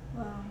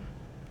 Wow.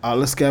 All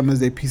the scammers,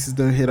 their pieces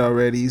done hit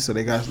already, so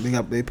they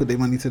put their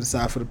money to the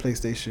side for the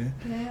PlayStation.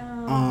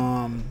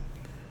 Yeah.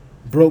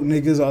 Broke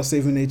niggas are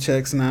saving their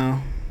checks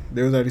now.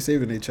 They was already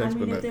saving their checks,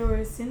 but if they were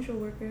essential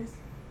workers.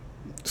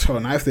 So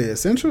now if they're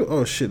essential,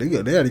 oh shit, they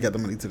already got the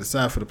money to the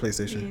side for the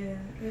PlayStation.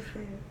 Yeah, if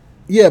they.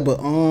 Yeah, but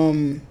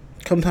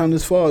come time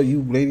this fall,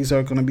 you ladies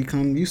are gonna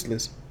become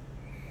useless.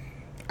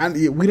 And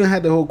we done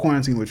had the whole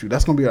quarantine with you.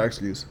 That's gonna be our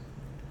excuse.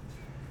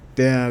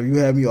 Damn, you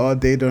had me all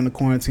day during the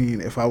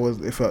quarantine. If that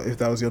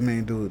was your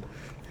main dude,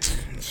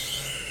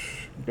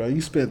 girl,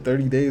 you spent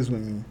 30 days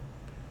with me.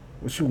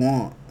 What you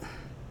want?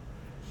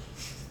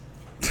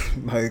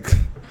 Like,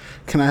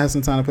 can I have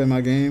some time to play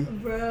my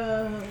game?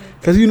 Bruh.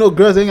 Cause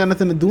girls ain't got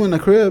nothing to do in the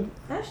crib.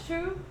 That's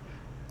true.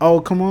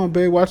 Oh, come on,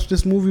 babe, watch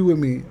this movie with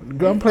me.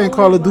 Girl, I'm playing always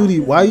Call of watch Duty.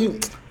 this Why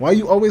movie.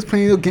 you always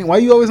playing your game? Why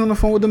you always on the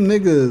phone with them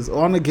niggas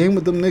or on the game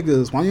with them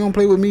niggas? Why you don't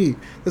play with me?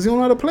 Cause you don't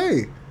know how to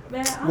play.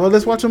 Man, Well,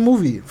 let's watch a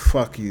movie.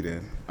 Fuck you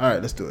then. All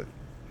right, let's do it.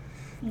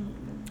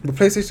 But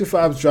PlayStation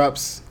 5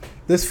 drops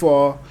this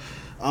fall.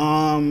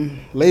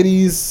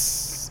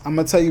 Ladies, I'm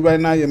gonna tell you right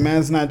now, your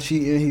man's not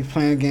cheating. He's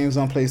playing games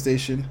on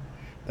PlayStation.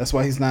 That's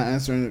why he's not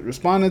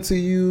responding to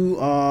you.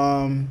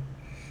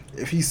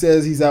 If he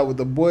says he's out with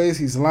the boys,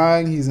 he's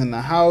lying. He's in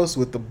the house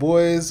with the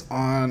boys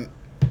on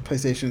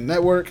PlayStation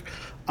Network.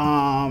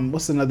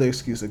 What's another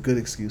excuse? A good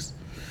excuse.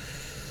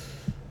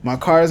 My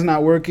car is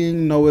not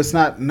working. No, it's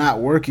not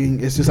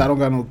working. It's just I don't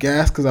got no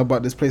gas because I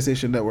bought this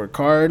PlayStation Network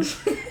card.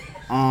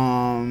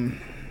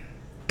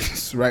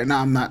 Right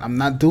now I'm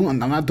not doing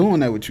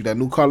that with you. That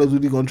new Call of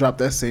Duty gonna drop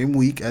that same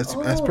week as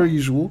per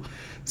usual.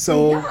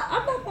 So I'm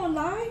not gonna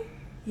lie,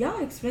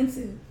 y'all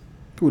expensive.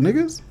 Who,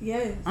 niggas?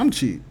 Yes. I'm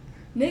cheap.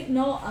 Nick,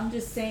 no, I'm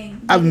just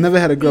saying. I've never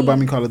had a girl buy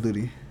me Call of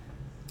Duty.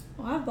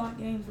 Oh, I've bought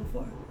games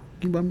before.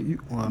 You buy me?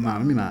 Well, nah,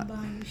 let me not.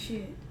 Buying you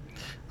shit.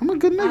 I'm a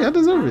good nigga. I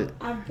deserve it.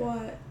 I've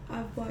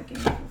bought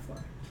games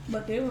before,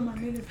 but they were my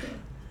niggas though.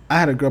 I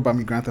had a girl buy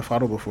me Grand Theft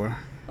Auto before.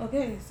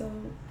 Okay, so.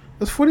 It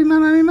was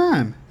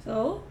 $49.99.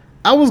 So.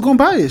 I was gonna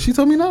buy it. She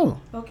told me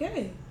no.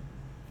 Okay,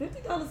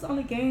 $50 on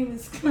a game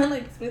is kind of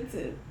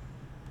expensive.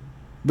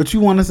 But you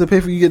want us to pay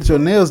for you to get your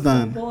nails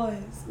done.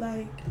 Boys,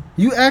 like.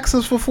 You ask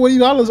us for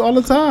 $40 all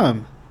the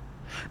time.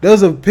 There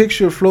was a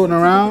picture floating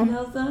around.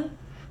 Nails done?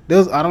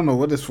 I don't know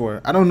what it's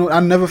for. I don't know. I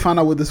never found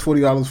out what this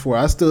 $40 for.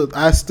 I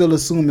still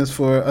assume it's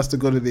for us to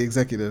go to the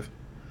executive.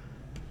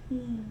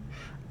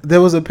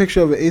 There was a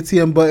picture of an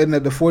ATM button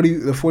that the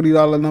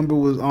 $40 number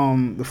was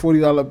the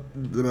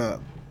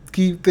 $40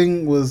 key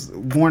thing was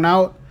worn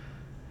out,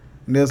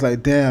 and they was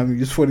like, damn, you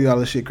just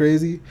 $40 shit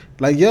crazy.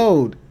 Like,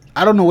 yo,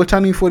 I don't know what y'all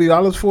need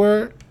 $40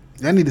 for.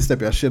 I need to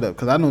step your shit up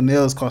because I know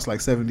nails cost like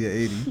 $70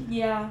 or $80.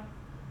 Yeah,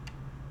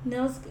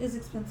 nails is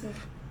expensive.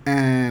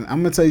 And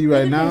I'm gonna tell you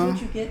right now,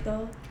 what you get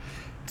though.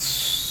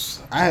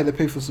 I had to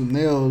pay for some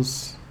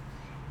nails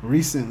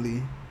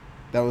recently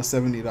that was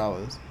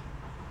 $70,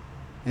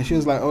 and she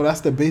was like, oh, that's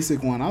the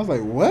basic one. I was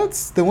like, what?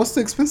 Then what's the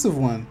expensive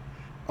one?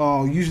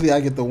 Oh, usually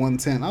I get the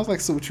 110. I was like,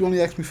 so but you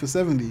only asked me for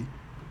 70.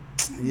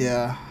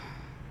 Yeah.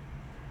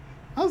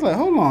 I was like,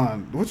 hold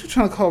on. What you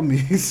trying to call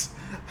me?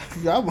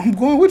 I'm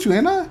going with you,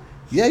 ain't I?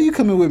 Yeah, you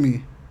coming with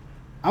me.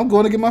 I'm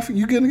going to get my feet.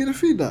 You going to get your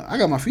feet done. I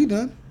got my feet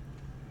done.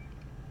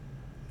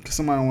 Because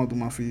somebody don't want to do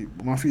my feet.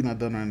 But my feet not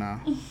done right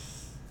now.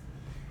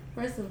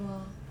 First of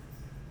all,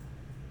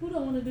 who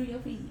don't want to do your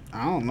feet?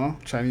 I don't know.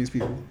 Chinese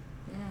people.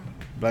 Yeah.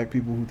 Black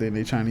people who think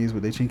they Chinese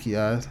with their chinky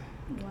eyes.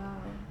 Wow.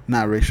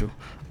 Not racial.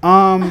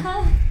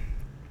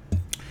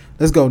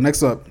 Let's go.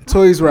 Next up,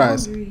 Toys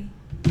Rise. Hungry.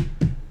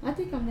 I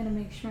think I'm gonna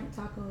make shrimp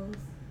tacos.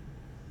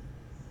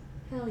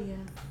 Hell yeah.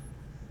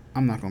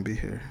 I'm not gonna be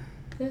here.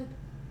 Good.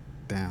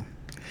 Damn.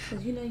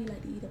 Cause you know you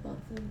like to eat up all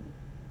the food.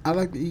 I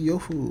like to eat your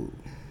food.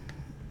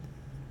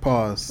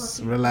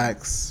 Pause.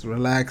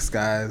 Relax,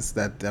 guys.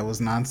 That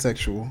was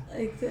non-sexual.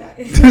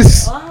 Exactly.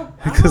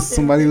 Because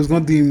somebody was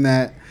gonna deem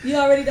that. You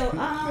already know.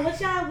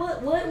 What's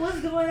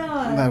going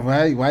on?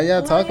 Like, why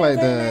y'all talk like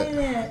that?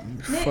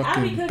 Nick,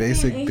 fucking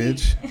basic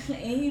bitch.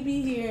 And he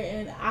be here,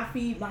 and I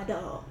feed my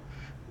dog.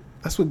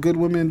 That's what good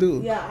women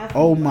do. Yeah.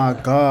 Oh my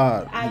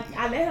god.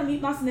 I let him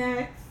eat my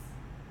snacks.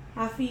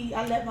 I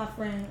let my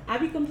friend. I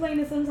be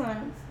complaining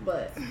sometimes,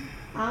 but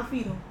I'll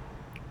feed him.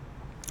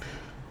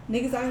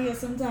 Niggas out here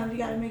sometimes you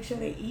gotta make sure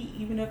they eat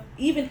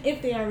even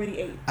if they already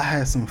ate. I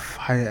had some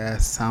fire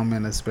ass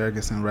salmon,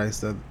 asparagus, and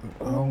rice.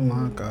 Oh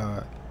my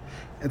god!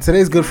 And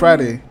today's Good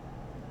Friday,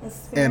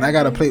 and I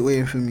got a plate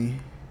waiting for me.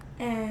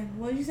 And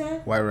what you say?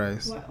 White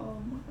rice. Oh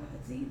my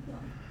god, zebra!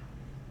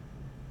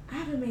 I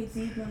haven't made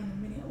zebra in a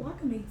minute. Well, I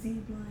can make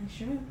zebra and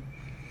shrimp.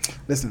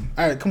 Listen,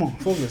 all right, come on,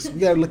 focus. We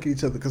gotta look at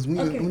each other because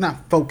we're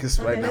not focused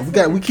right now.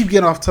 We keep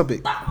getting off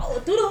topic.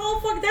 Oh, do the whole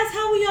fuck. That's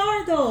how we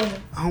are though.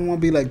 I don't want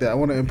to be like that. I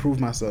want to improve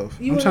myself.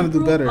 I'm trying to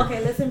do better.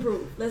 Okay, let's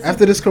improve.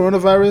 After this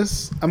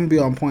coronavirus, I'm gonna be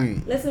on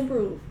point. Let's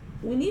improve.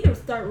 We need to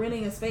start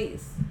renting a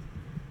space.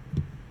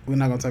 We're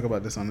not gonna talk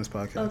about this on this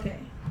podcast. Okay.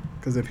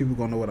 Because then people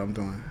gonna know what I'm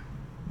doing.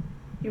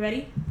 You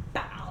ready?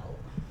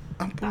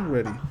 I'm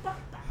ready.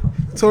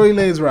 Tory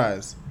Lanez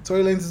Rise.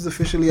 Tory Lanez is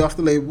officially off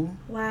the label.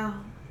 Wow.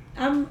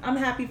 I'm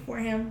happy for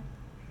him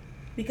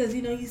because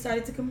he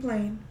started to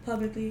complain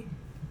publicly.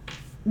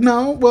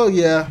 No, well,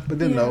 yeah, but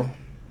then no.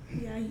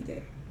 Yeah, he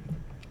did.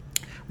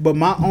 But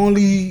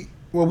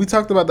we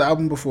talked about the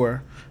album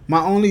before. My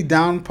only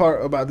down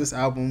part about this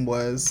album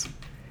was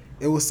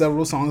it was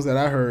several songs that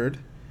I heard.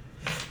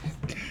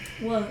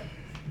 What?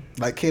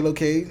 Like Kalo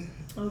K.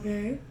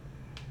 Okay.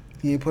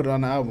 He ain't put it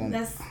on the album.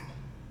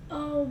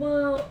 Oh,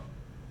 well.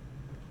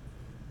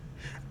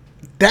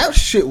 That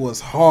shit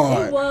was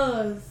hard. It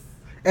was.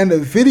 And the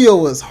video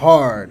was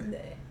hard.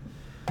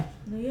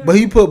 But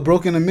he put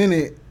Broken a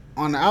Minute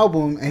on the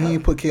album and he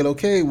put Kalo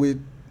K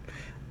with.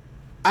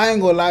 I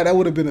ain't gonna lie, that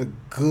would have been a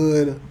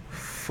good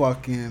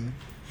fucking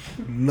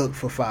look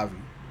for Favi.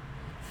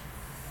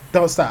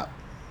 Don't stop.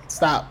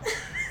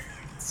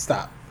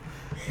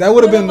 That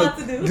would have been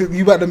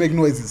you about to make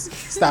noises.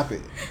 Stop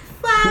it.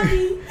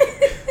 Favi.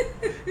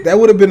 That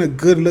would have been a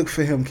good look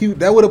for him.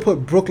 That would have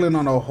put Brooklyn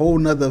on a whole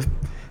nother,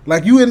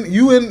 like you and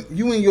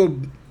your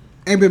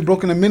Ain't Been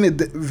Broken a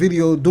Minute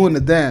video doing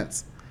the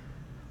dance.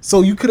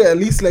 So you could have at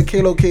least let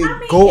Kalo K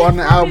go on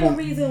the album. It's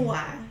probably a reason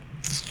why.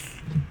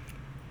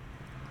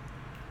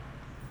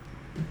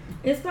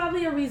 It's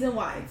probably a reason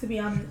why, to be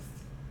honest.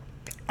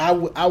 I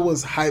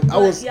was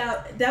hyped.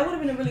 Yeah, that would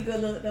have been a really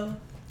good look, though.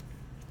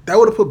 That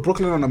would have put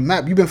Brooklyn on the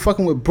map. You've been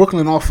fucking with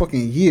Brooklyn all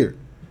fucking year.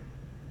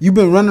 You've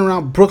been running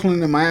around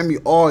Brooklyn and Miami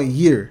all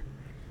year.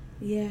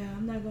 Yeah,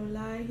 I'm not gonna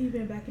lie. He's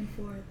been back and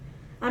forth.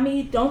 I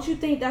mean, don't you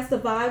think that's the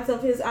vibes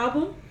of his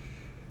album?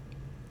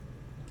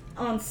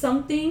 On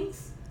some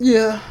things?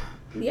 Yeah.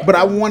 But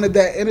I wanted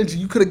that energy.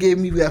 You could have gave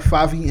me that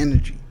 5E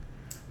energy.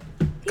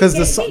 Because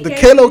the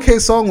Kalo K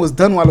song was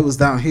done while it was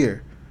down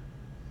here.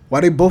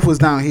 While they both was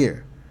down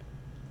here.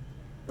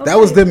 Okay, that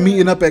was them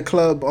meeting up at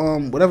club,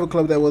 whatever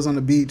club that was on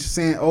the beach,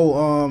 saying,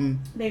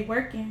 they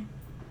working.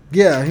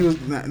 Yeah,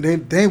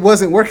 they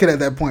wasn't working at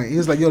that point. He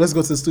was like, yo, let's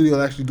go to the studio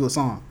and actually do a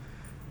song.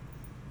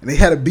 And they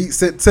had a beat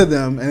sent to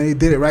them, and they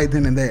did it right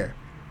then and there.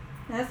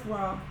 That's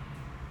wrong.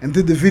 And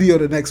did the video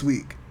the next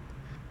week.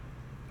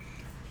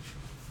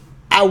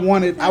 I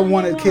wanted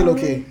Kalo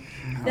K.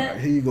 Alright,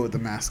 here you go with the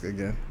mask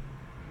again.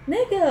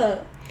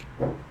 Nigga.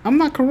 I'm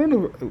not Corona.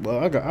 Well,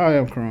 I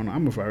am Corona.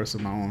 I'm a virus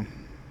of my own.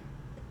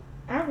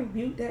 I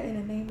rebuke that in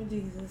the name of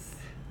Jesus.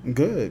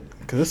 Good.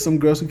 Because there's some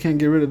girls who can't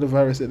get rid of the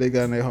virus that they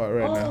got in their heart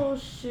right now.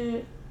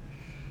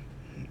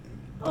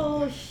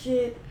 Oh,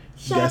 shit.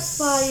 Shots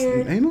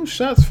fired. Ain't no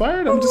shots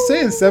fired. I'm just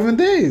saying 7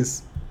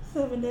 days.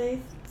 7 days.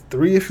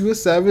 3 if you a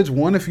savage.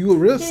 1 if you a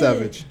real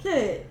savage.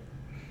 Kid.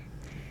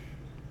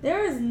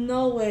 There is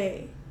no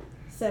way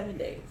 7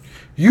 days.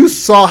 You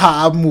saw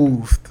how I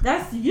moved.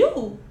 That's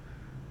you.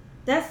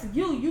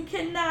 You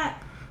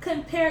cannot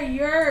compare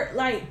your,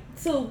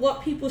 to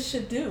what people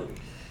should do.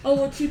 Or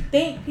what you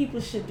think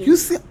people should do. You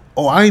see?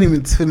 Oh, I ain't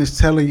even finished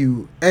telling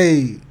you.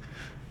 Hey,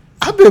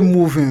 I've been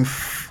moving.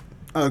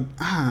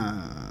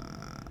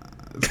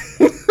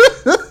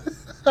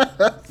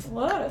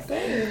 What?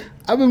 Say it.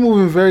 I've been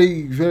moving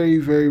very, very,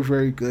 very,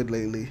 very good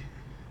lately.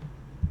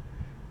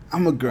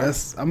 I'm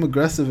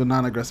aggressive and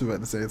non-aggressive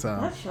at the same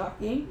time. That's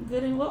shocking.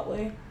 Good in what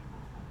way?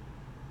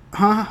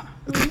 Huh?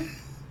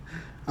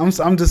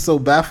 Mm-hmm. I'm just so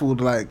baffled.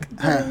 Good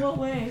in what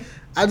way?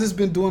 I just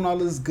been doing all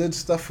this good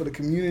stuff for the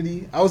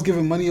community. I was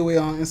giving money away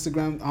on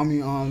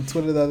on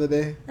Twitter the other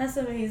day. That's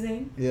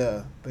amazing.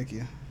 Yeah, thank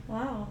you.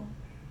 Wow.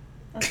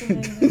 That's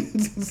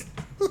amazing.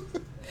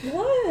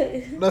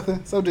 What?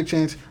 Nothing. Subject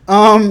change.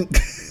 What?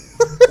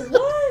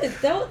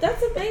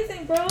 That's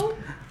amazing, bro.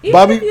 Even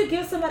Bobby, if you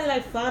give somebody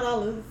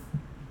 $5.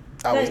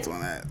 I was doing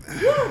that.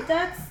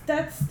 Yeah,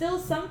 that's still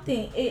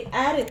something. It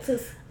added to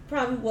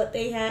probably what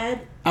they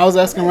had. I was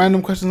asking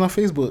random questions on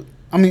Facebook.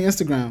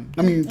 Instagram.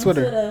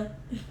 Twitter.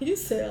 You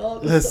said all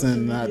this.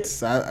 Listen,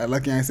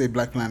 lucky I ain't say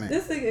Black Planet.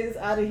 This thing is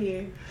out of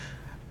here.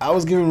 I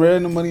was giving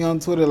random money on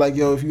Twitter,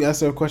 if you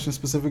answer a question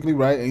specifically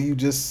right, and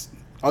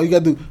all you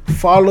gotta do,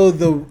 follow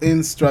the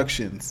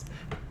instructions.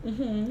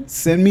 Mm-hmm.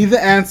 Send me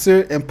the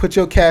answer and put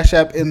your Cash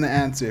App in the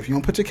answer. If you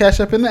don't put your Cash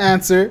App in the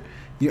answer,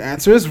 your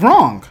answer is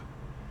wrong.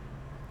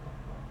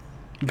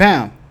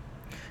 Bam.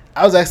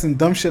 I was asking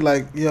dumb shit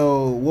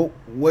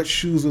what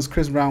shoes was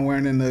Chris Brown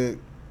wearing in the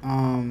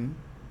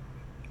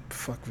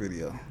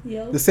video?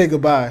 Yo. To say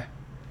goodbye.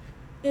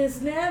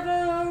 It's never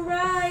a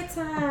right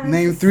time.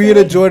 Name 3 of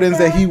the Jordans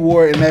that he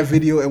wore in that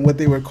video and what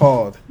they were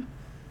called.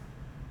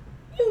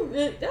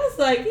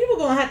 That's people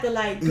gonna have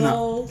to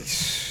go.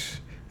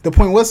 The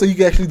point was so you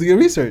can actually do your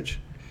research.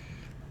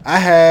 I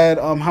had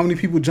how many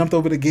people jumped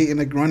over the gate in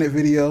the Run It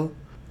video.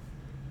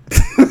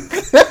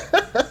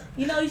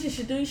 You know what you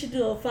should do? You should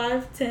do a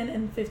 5, 10,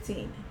 and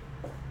 15.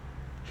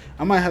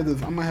 I might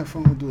have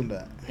fun with doing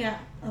that. Yeah,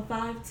 a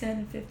 5, 10,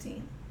 and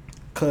 15.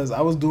 Cause I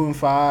was doing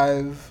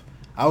 5.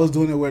 I was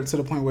doing it to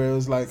the point where it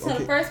was so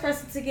the first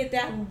person to get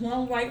that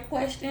one right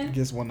question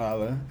gets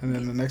 $1, and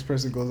then the next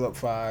person goes up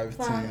 5,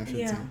 10, and 15.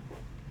 Yeah.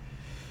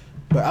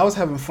 But I was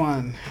having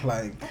fun.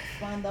 That's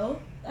fun though.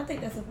 I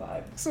think that's a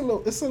vibe. It's a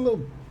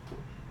little.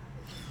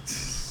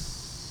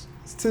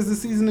 'Tis the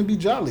season to be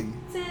jolly.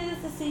 'Tis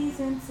the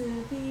season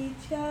to be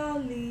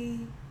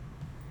jolly.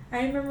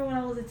 I remember when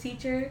I was a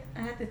teacher,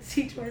 I had to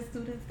teach my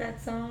students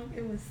that song.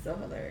 It was so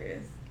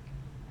hilarious.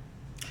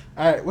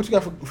 All right, what you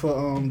got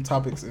for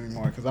topics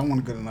anymore? Because I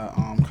want to get in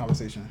a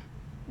conversation.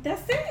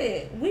 That's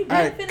it. All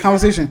right,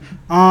 conversation.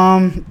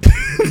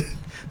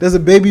 Does a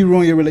baby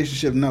ruin your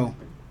relationship? No.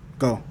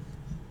 Go.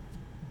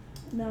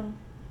 No.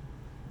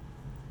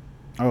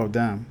 Oh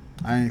damn!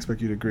 I didn't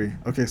expect you to agree.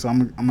 Okay, so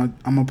I'm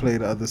gonna play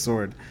the other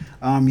sword.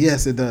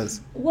 Yes, it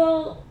does.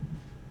 Well,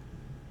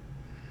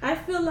 I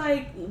feel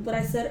like what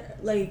I said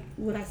earlier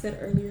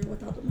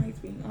without the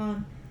mics being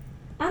on.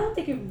 I don't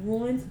think it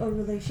ruins a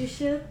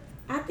relationship.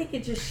 I think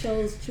it just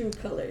shows true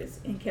colors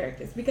and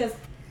characters because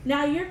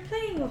now you're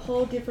playing a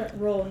whole different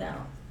role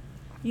now.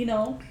 You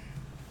know,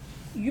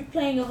 you're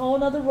playing a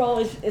whole other role.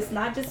 It's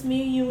not just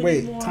me and you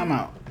anymore. Wait, time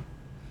out.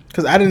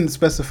 Because I didn't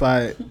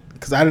specify it.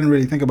 Because I didn't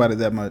really think about it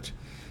that much.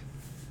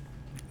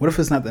 What if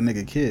it's not the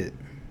nigga kid?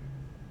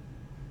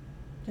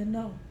 Then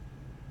no.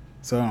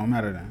 So it don't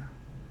matter then.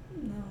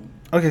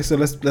 No. Okay, so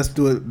let's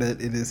do it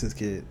that it is his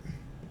kid.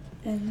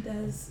 And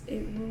does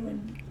it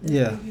ruin?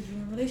 Yeah. Babies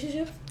ruin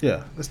relationships?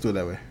 Yeah, let's do it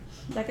that way.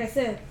 Like I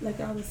said, like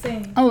I was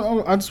saying.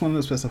 I just wanted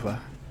to specify.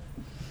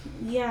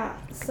 Yeah.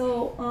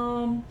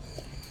 So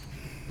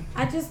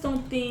I just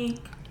don't think.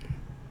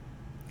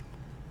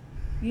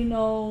 You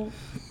know,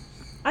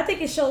 I think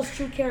it shows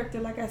true character.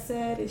 Like I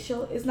said,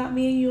 it's not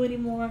me and you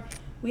anymore.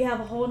 We have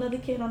a whole nother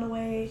kid on the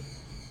way.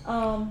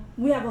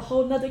 We have a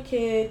whole nother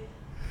kid.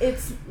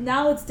 It's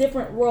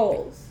different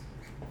roles.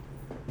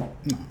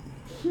 No.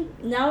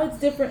 Now it's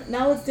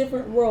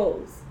different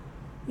roles.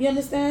 You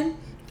understand?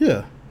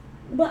 Yeah.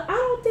 But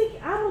I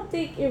don't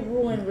think it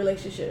ruined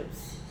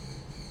relationships.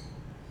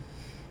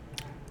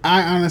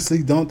 I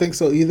honestly don't think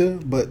so either.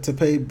 But to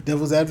play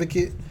devil's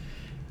advocate,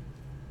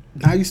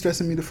 now you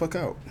stressing me the fuck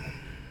out.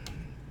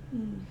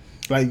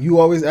 Like, you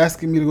always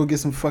asking me to go get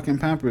some fucking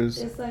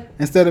Pampers. It's like,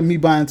 instead of me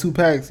buying 2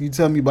 packs, you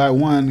tell me buy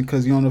 1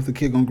 because you don't know if the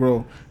kid gonna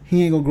grow.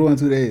 He ain't gonna grow in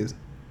 2 days.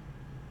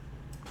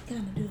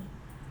 kind of do.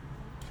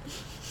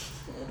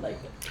 Like,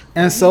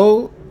 And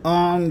so,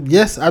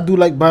 yes, I do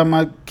like buying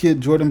my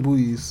kid Jordan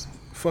booties.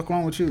 Fuck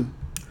wrong with you?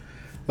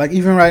 Like,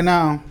 even right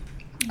now,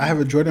 I have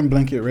a Jordan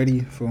blanket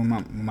ready for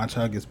when my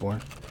child gets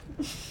born.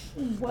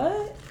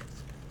 what?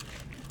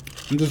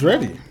 I'm just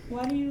ready.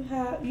 Why do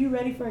you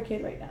ready for a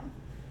kid right now?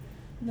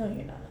 No,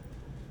 you're not.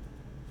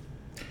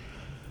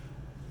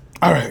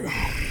 All right.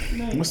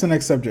 No, What's the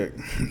next subject?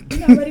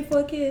 You're not ready for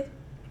a kid.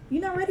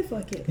 You're not ready for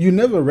a kid. You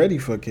never ready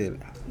for a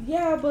kid.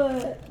 Yeah,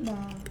 but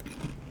nah.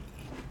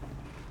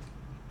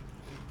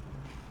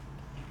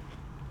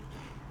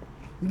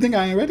 You think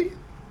I ain't ready?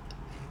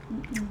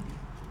 Mm-mm.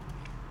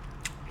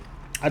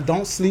 I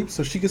don't sleep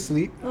so she can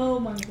sleep. Oh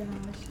my gosh.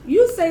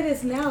 You say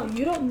this now.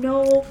 You don't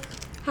know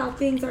how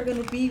things are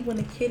going to be when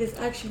the kid is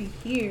actually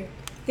here.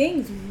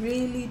 Things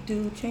really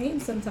do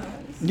change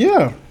sometimes.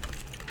 Yeah.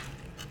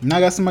 Now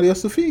I got somebody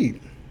else to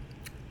feed.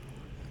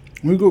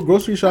 When we go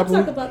grocery shopping.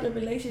 I'm talking about the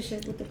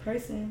relationship with the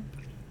person.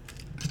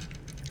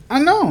 I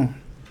know.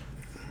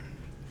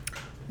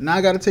 Now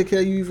I got to take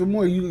care of you even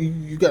more.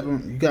 You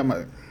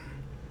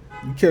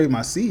carry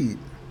my seed.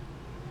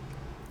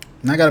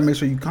 Now I got to make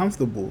sure you're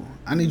comfortable.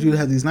 I need you to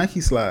have these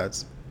Nike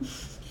slides.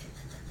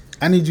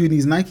 I need you in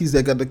these Nikes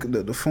that got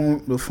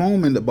the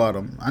foam in the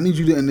bottom. I need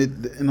you to in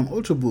them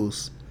Ultra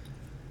Boosts.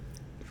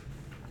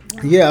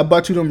 Wow. Yeah, I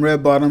bought you them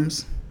red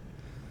bottoms,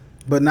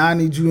 but now I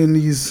need you in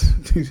these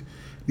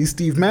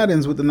Steve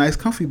Maddens with the nice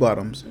comfy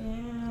bottoms.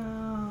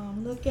 Yeah,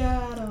 look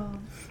at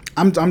them.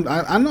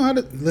 I know how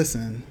to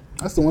listen.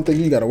 That's the one thing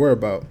you got to worry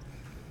about.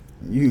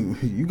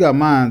 You got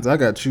mines, I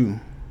got you.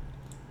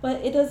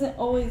 But it doesn't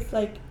always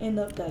like end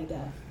up like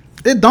that.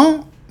 It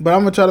don't. But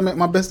I'm gonna try to make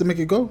my best to make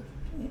it go.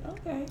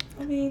 Okay,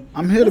 I mean,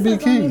 I'm here to be a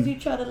king. As long as you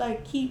try to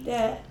like keep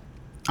that.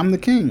 I'm the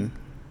king.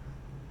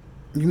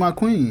 You my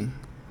queen.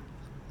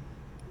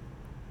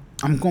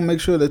 I'm gonna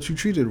make sure that you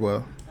treated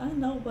well. I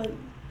know, but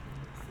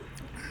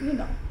you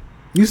know.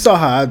 You saw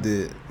how I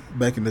did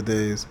back in the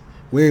days.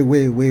 Way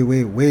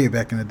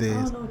back in the days.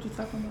 I don't know what you're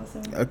talking about,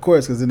 sir. Of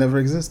course, because it never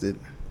existed.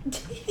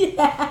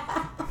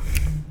 Yeah.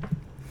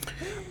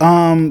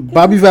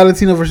 Bobby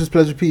Valentino versus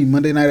Pleasure P,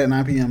 Monday night at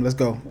 9 p.m. Let's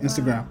go. Wow.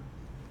 Instagram.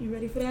 You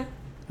ready for that?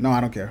 No, I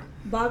don't care.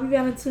 Bobby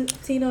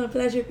Valentino and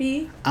Pleasure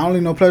P. I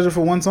only know Pleasure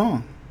for one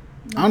song.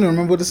 No. I don't even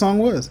remember what the song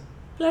was.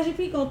 Pleasure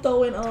P gonna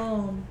throw in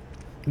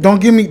Don't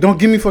give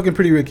me fucking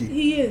Pretty Ricky.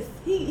 He is.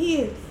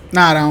 He is.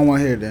 Nah, I don't want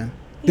to hear it then.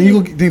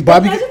 Then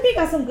Bobby. Pleasure P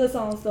got some good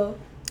songs though.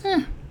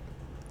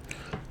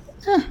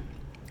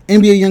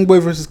 NBA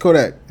YoungBoy versus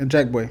Kodak and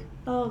Jack Boy.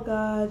 Oh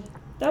God,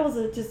 that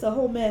was just a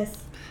whole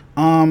mess.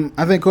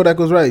 I think Kodak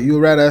was right. You a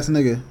rat ass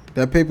nigga.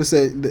 That paper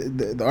said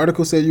the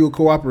article said you were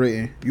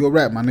cooperating. You a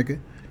rat, my nigga.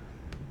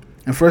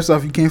 And first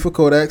off, you came for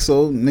Kodak,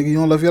 so nigga, you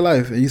don't love your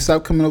life, and you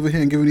stop coming over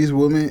here and giving these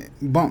women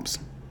bumps.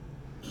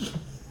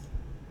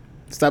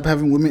 Stop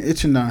having women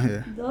itching down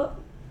here.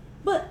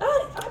 But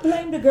I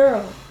blame the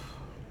girl.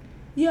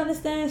 You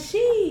understand?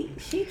 She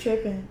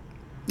tripping.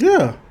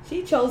 Yeah.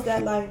 She chose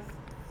that life.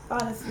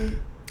 Honestly.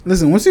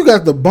 Listen, once you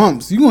got the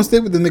bumps, you gonna stay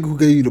with the nigga who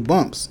gave you the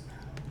bumps.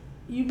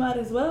 You might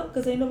as well,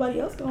 because ain't nobody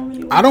else gonna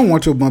really want I don't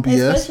want your bumpy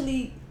ass.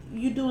 Especially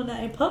you doing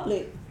that in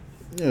public.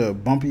 Yeah,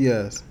 bumpy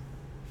ass.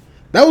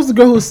 That was the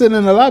girl who was sitting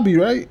in the lobby,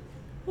 right?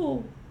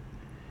 Who?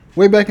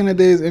 Way back in the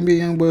days,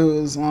 NBA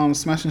YoungBoy was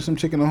smashing some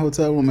chick in a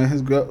hotel room, and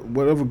his girl,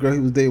 whatever girl he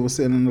was dating, was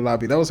sitting in the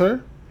lobby. That was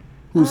her?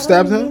 Who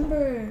stabbed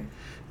her?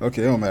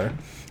 Okay, it don't matter.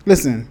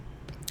 Listen,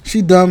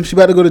 she dumb. She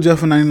about to go to jail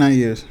for 99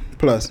 years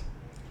plus.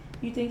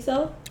 You think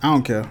so? I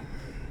don't care.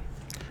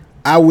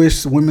 I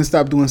wish women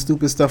stopped doing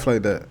stupid stuff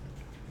like that.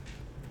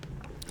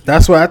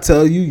 That's why I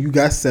tell you, you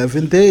got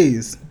 7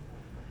 days.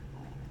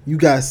 You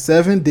got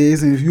 7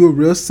 days, and if you a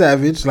real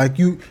savage, like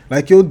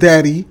your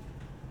daddy,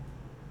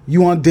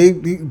 you on day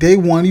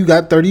 1, you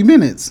got 30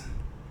 minutes.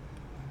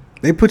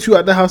 They put you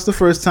out the house the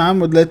first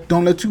time, or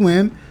don't let you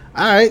in.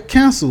 All right,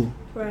 cancel.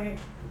 Right.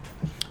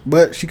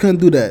 But she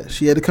couldn't do that.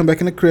 She had to come back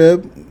in the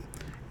crib,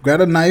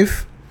 grab a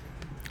knife.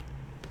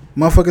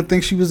 Motherfucker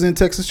think she was in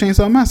Texas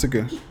Chainsaw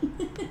Massacre.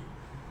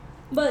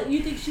 But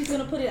you think she's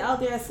gonna put it out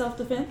there as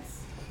self-defense?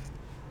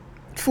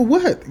 For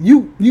what?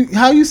 You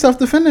how you self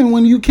defending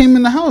when you came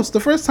in the house the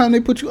first time they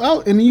put you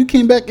out and then you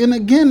came back in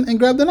again and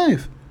grabbed the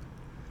knife?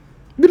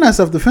 You're not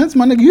self defense,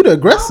 my nigga. You the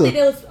aggressor. I don't think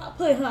it was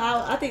putting her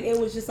out. I think it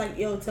was just like,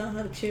 yo, telling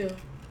her to chill.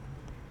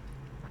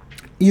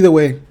 Either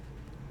way,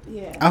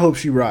 Yeah. I hope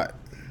she rot.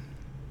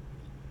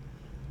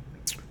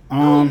 I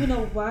don't even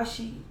know why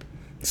she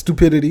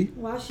Stupidity.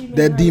 made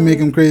That her D make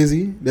life. him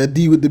crazy. That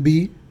D with the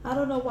B. I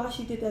don't know why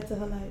she did that to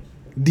her life.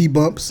 D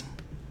bumps.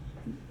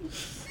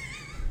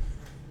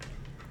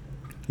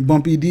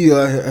 Bumpy D,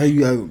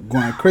 you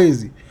going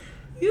crazy.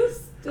 You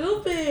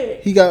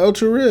stupid. He got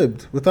ultra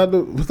ribbed without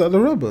the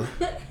rubber.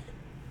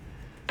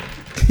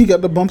 He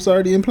got the bumps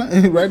already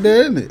implanted right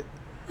there in it.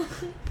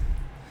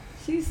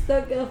 She's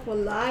stuck there for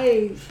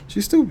life.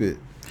 She's stupid.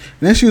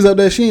 And then she was up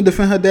there. She ain't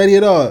defend her daddy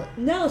at all.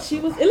 No, she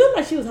was. It looked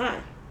like she was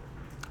high.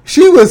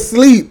 She was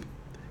asleep.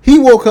 He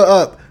woke her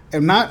up,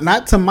 and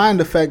not to mind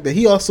the fact that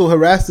he also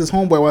harassed his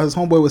homeboy while his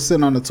homeboy was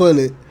sitting on the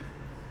toilet,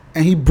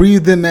 and he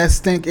breathed in that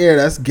stink air.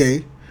 That's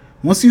gay.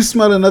 Once you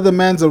smell another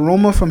man's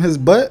aroma from his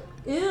butt,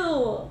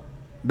 Ew.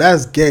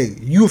 that's gay.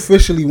 You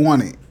officially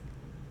won it.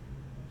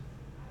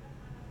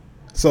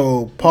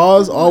 So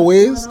pause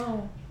always.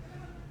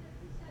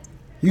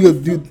 You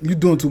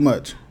doing too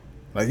much.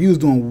 Like he was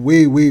doing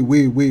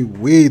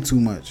way too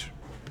much.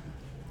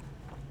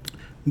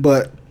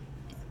 But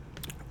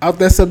out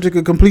that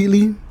subject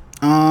completely.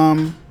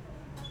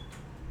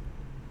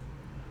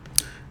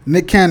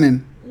 Nick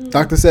Cannon,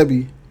 Dr.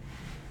 Sebi,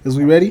 is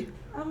we ready?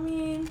 I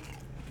mean,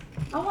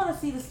 I want to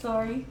see the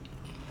story.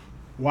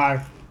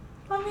 Why?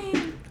 I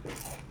mean,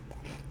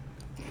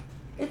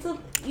 it's a,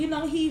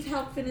 he's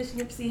helped finish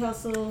Nipsey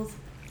Hussle's,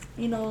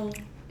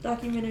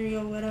 documentary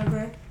or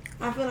whatever.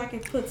 I feel like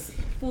it puts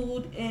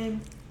food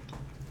and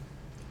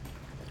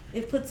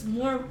it puts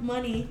more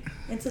money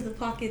into the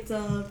pockets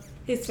of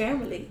his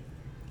family,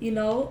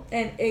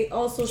 and it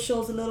also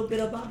shows a little bit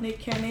about Nick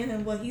Cannon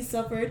and what he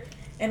suffered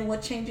and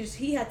what changes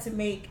he had to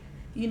make,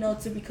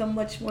 to become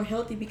much more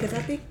healthy. Because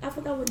I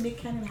forgot what Nick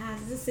Cannon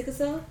has. Is it sickle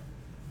cell?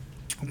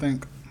 I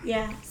think.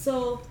 Yeah.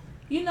 So,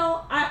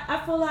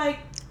 I feel like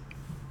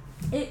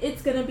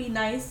it's going to be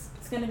nice.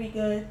 It's going to be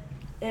good.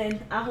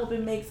 And I hope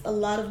it makes a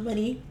lot of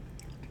money.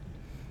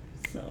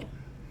 So.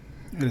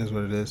 It is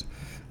what it is.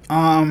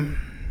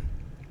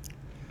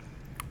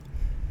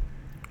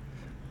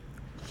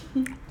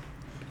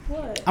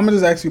 What? I'm going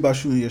to just ask you about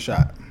shooting your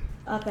shot.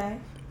 Okay.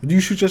 Do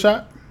you shoot your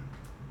shot?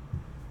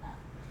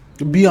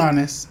 Be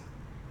honest.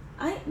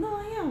 No,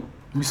 I am.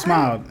 You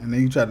smiled and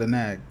then you tried to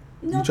nag.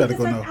 No, you tried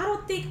because to go no. I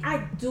don't think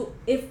I do.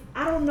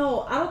 I don't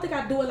know. I don't think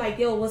I do it like,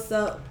 yo, what's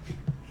up?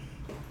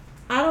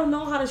 I don't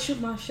know how to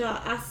shoot my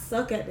shot. I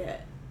suck at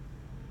that.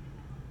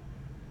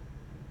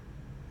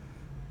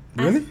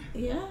 Really?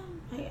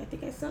 I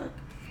think I suck.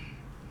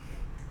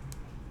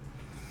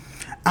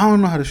 I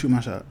don't know how to shoot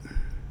my shot.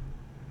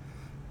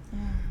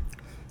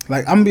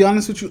 Like, I'm gonna be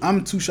honest with you,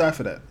 I'm too shy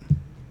for that.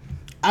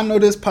 I know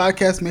this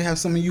podcast may have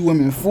some of you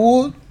women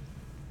fooled.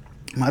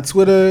 My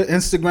Twitter,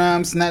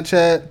 Instagram,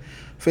 Snapchat,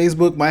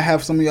 Facebook might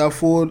have some of y'all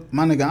fooled.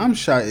 My nigga, I'm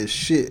shy as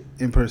shit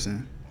in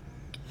person.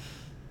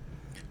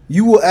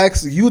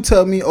 You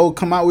tell me, oh,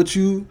 come out with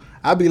you.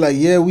 I'll be like,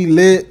 yeah, we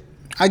lit.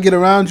 I get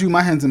around you,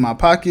 my hands in my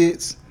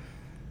pockets.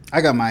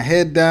 I got my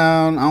head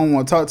down. I don't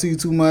want to talk to you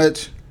too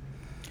much.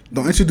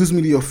 Don't introduce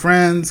me to your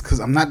friends, because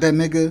I'm not that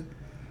nigga.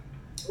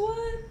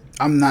 What?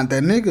 I'm not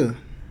that nigga.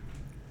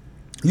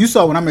 You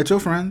saw when I met your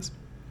friends.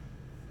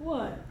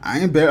 What?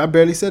 I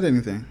barely said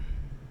anything.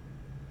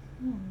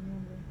 I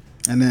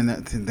don't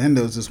remember. And then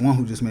there was this one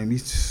who just made me.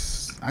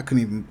 I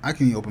couldn't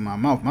even open my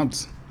mouth.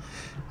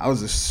 I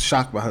was just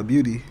shocked by her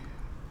beauty.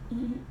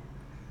 Mm-hmm.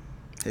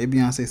 Hey,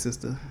 Beyonce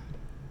sister.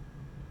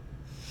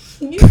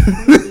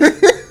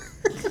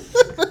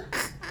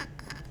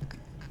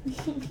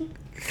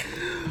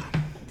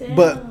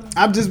 But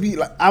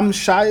I'm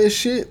shy as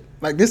shit.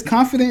 Like this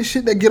confident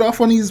shit that get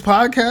off on these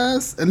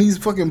podcasts and these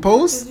fucking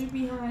posts. Because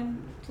you're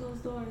behind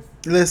closed doors.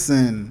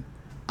 Listen,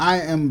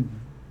 I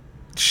am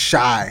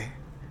shy.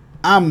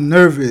 I'm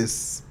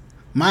nervous.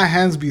 My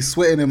hands be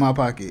sweating in my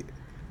pocket.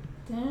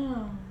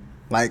 Damn.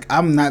 Like,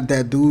 I'm not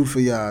that dude for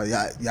y'all.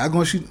 Y'all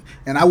gonna shoot.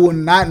 And I will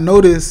not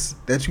notice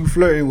that you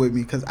flirting with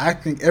me because I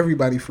think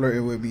everybody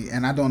flirting with me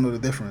and I don't know the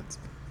difference.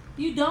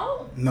 You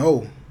don't?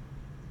 No.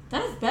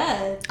 That's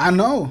bad. I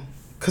know.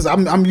 Because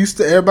I'm used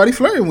to everybody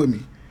flirting with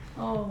me.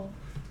 Oh.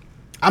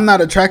 I'm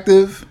not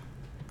attractive.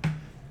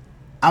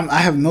 I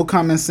have no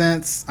common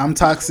sense. I'm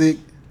toxic.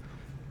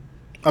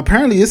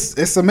 Apparently,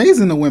 it's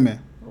amazing to women.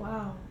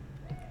 Wow.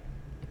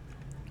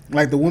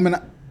 Like the women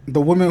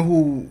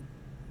who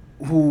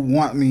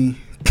want me,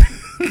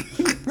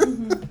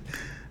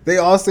 they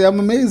all say I'm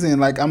amazing.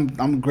 Like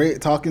I'm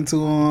great talking to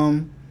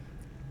them.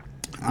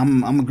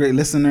 I'm a great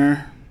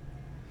listener.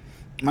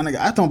 My nigga,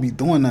 I don't be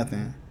doing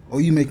nothing. Oh,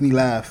 you make me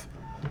laugh.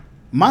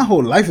 My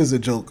whole life is a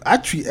joke. I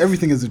treat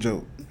everything as a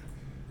joke.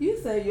 You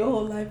say your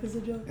whole life is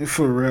a joke.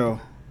 For real.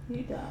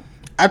 You dumb.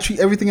 I treat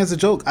everything as a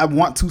joke. I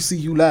want to see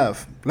you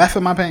laugh. Laugh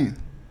at my pain.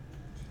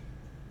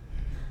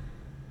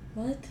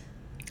 What?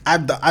 I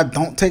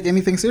don't take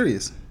anything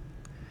serious,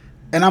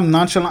 and I'm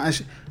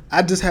nonchalant.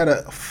 I just had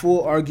a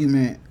full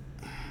argument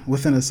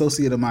with an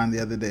associate of mine the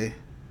other day,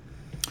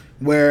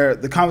 where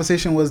the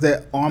conversation was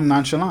that I'm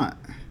nonchalant,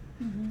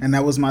 and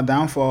that was my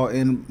downfall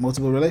in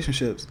multiple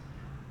relationships.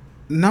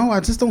 No, I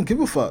just don't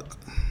give a fuck.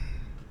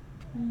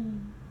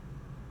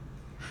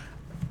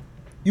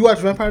 You watch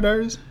Vampire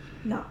Diaries?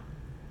 No.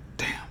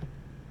 Damn.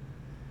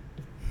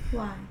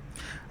 Why?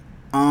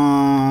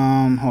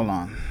 Hold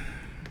on.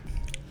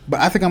 But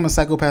I think I'm a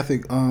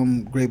psychopathic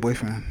great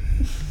boyfriend.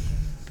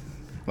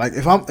 Like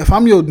if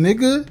I'm your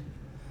nigga,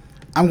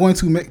 I'm going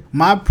to make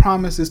my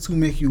promise is to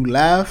make you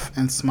laugh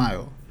and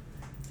smile.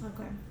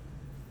 Okay.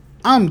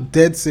 I'm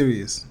dead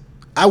serious.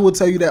 I will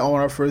tell you that on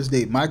our first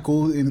date. My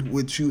goal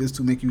with you is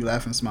to make you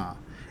laugh and smile.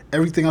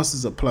 Everything else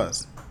is a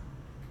plus.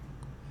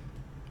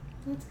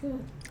 That's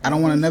good. I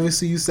don't want to never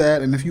see you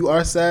sad, and if you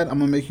are sad, I'm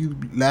gonna make you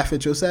laugh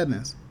at your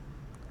sadness.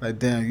 Like,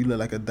 damn, you look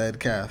like a dead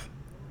calf.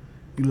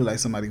 You look like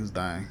somebody who's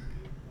dying.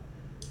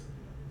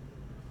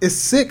 It's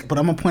sick, but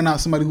I'm gonna point out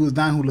somebody who's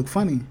dying who look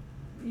funny.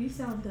 You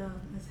sound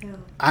dumb as hell.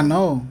 I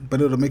know,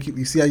 but it'll make you.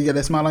 You see how you got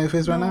that smile on your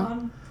face right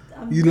now?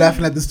 I'm You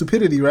laughing at the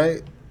stupidity,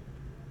 right?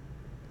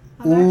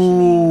 I'm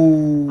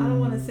Ooh. actually, I don't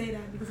want to say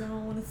that because I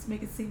don't want to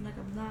make it seem like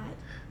I'm not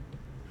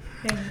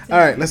paying attention. All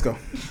right, let's go.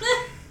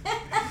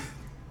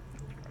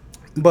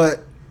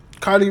 But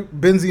Carly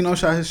Benzino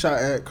shot his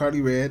shot at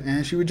Carly Red,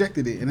 and she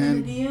rejected it, and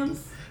in the then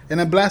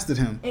DMs, blasted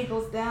him. it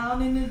goes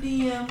down in the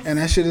DMs. And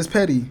that shit is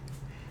petty.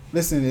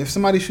 Listen, if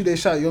somebody shoot their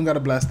shot, you don't gotta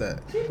blast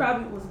that. She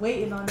probably was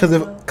waiting on it.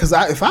 Cause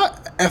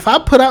if I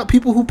put out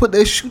people who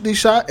shoot their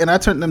shot and I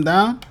turn them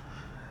down,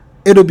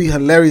 it'll be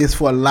hilarious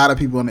for a lot of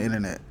people on the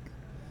internet.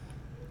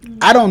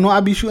 I don't know.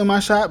 I be shooting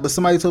my shot, but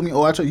somebody told me,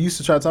 "Oh, you used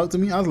to try to talk to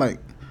me." I was like,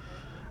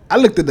 I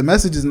looked at the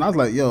messages and I was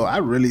like, "Yo, I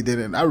really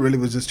didn't. I really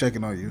was just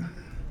checking on you.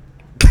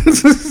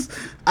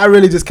 I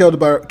really just cared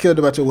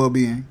about your well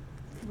being.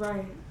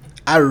 Right.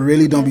 I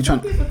really don't be some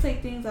trying. People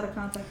take things out of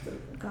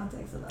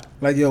context a lot.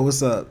 Like, yo,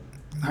 what's up?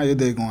 How your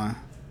day going?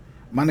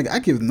 My nigga, I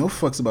give no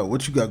fucks about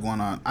what you got going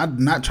on.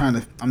 I'm not trying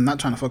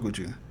to fuck with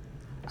you.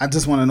 I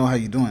just want to know how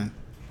you doing.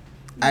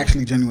 I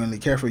actually genuinely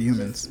care for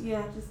humans.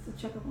 Just to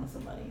check up on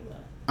somebody.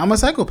 But. I'm a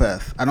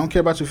psychopath. I don't care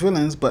about your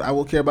feelings, but I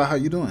will care about how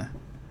you doing.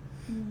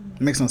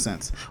 It makes no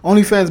sense.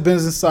 OnlyFans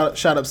business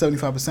shot up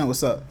 75%.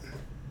 What's up?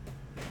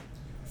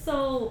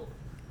 So,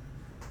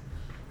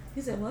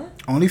 you said what?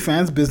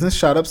 OnlyFans business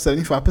shot up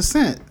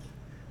 75%.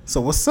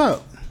 So what's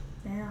up?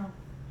 Damn.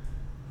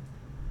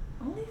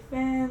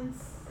 OnlyFans.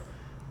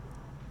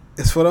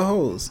 It's for the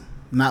hoes.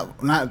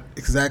 Not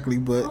exactly,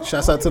 but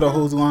shouts out to the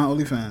hoes who are on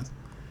OnlyFans.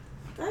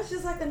 That's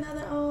just like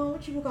another,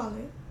 what you would call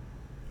it?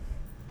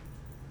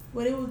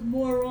 But it was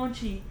more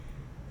raunchy.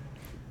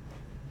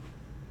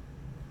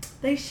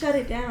 They shut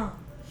it down.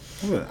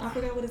 What? I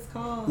forgot what it's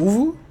called.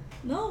 Uvu?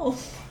 No.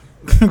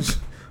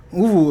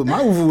 Uvu.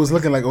 My Uvu was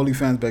looking like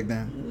OnlyFans back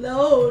then.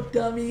 No,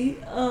 dummy.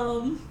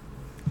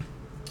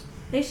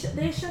 They shut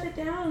it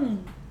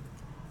down.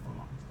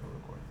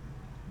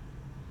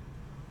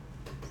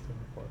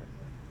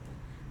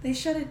 They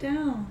shut it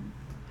down.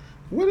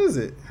 What is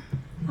it?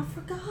 I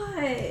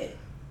forgot.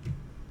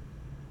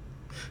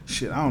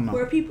 Shit, I don't know.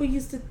 Where people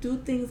used to do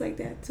things like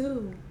that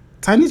too.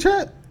 Tiny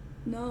Chat?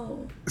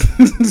 No.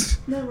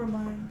 Never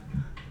mind.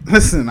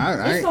 Listen,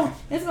 It's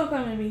gonna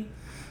come to me.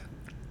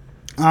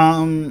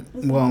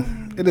 Well,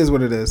 it is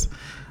what it is.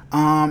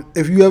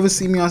 If you ever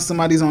see me on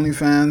somebody's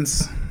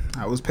OnlyFans,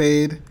 I was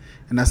paid,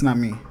 and that's not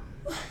me.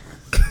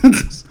 I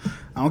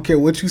don't care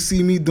what you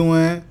see me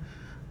doing.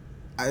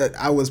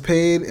 I was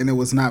paid, and it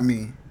was not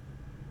me.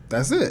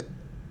 That's it.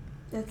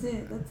 That's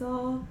it. That's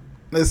all.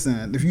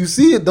 Listen, if you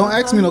see it, don't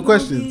ask me no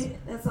questions.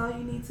 That's all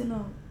you need to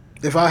know.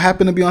 If I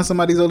happen to be on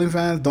somebody's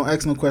OnlyFans, don't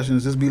ask no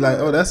questions. Just be like,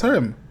 "Oh, that's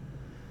her."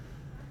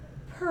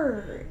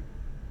 Purr.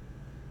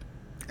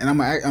 And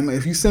I'm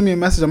if you send me a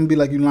message, I'm gonna be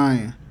like, "You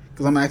lying,"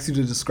 because I'm gonna ask you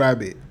to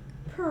describe it.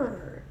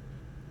 Purr.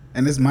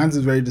 And mine's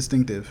is very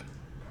distinctive.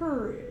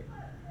 Purr.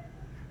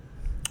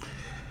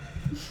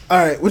 All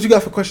right, what you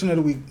got for question of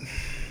the week?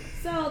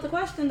 So the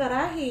question that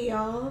I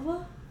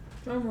have,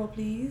 drum roll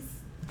please.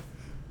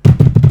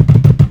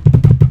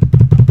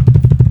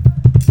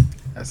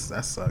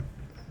 That sucked.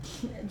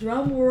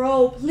 Drum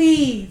roll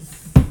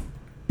please.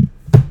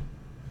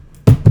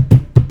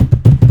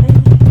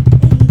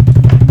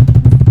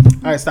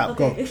 All right, stop.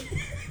 Okay.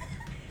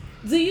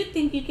 Go. Do you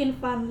think you can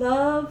find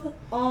love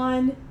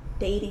on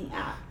dating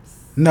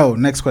apps? No.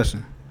 Next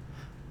question.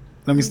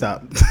 Let me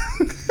stop.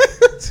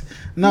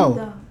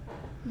 No.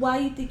 Why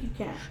you think you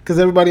can? Because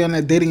everybody on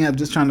that dating app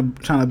just trying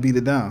to beat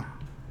it down.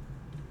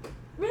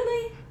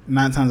 Really?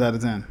 9 times out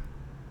of 10.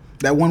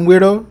 That one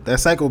weirdo,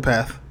 that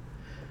psychopath,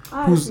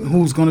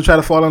 who's gonna try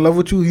to fall in love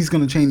with you, he's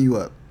gonna chain you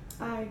up.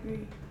 I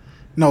agree.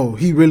 No,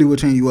 he really will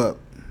chain you up.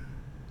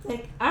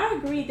 Like, I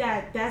agree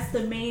that that's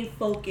the main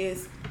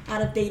focus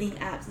out of dating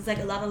apps. It's like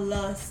a lot of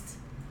lust,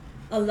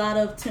 a lot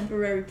of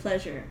temporary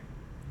pleasure.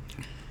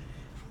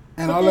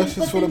 And all that's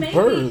just for the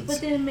birds.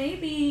 But then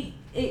maybe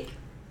it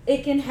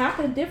can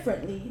happen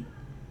differently.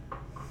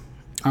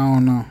 I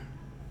don't know.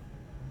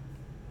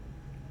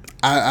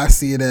 I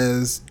see it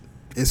as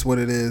it's what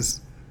it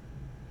is.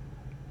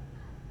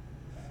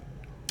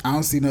 I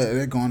don't see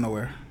it going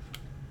nowhere.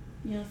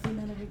 You don't see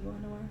none of it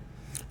going nowhere.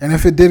 And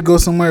if it did go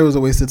somewhere, it was a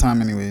waste of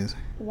time anyways.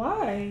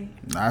 Why?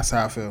 That's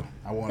how I feel.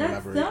 I won't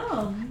That's elaborate.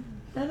 dumb.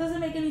 That doesn't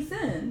make any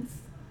sense.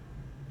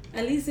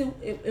 At least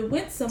it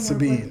went somewhere.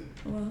 Sabine.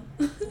 Well.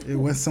 It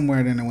went somewhere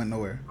and then it went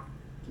nowhere.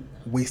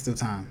 Waste of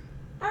time.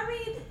 I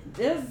mean,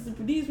 there's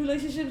these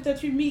relationships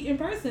that you meet in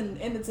person,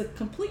 and it's a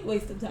complete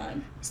waste of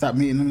time. Stop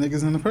meeting them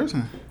niggas in the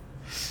person.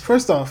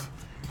 First off,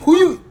 who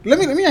you? Let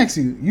me ask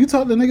you. You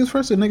talk to niggas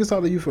first or niggas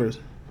talk to you first?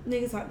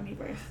 Niggas talk to me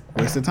first.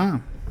 Waste of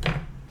time.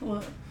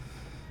 What?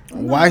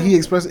 Why he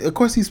expressing? Of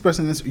course, he's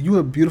expressing this. You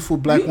a beautiful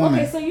black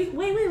woman. Okay, so you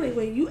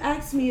wait. You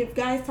asked me if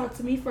guys talk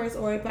to me first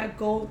or if I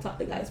go talk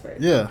to guys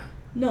first. Yeah.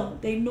 No,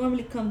 they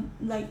normally come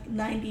like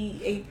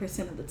 98%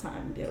 of the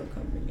time. They'll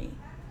come to me.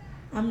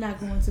 I'm not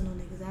going to no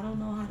niggas. I don't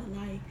know how to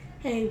like.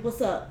 Hey, what's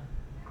up?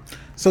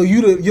 So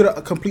you're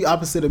the complete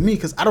opposite of me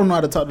because I don't know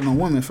how to talk to no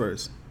woman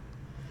first.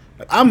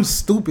 Like, I'm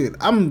stupid.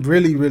 I'm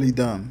really really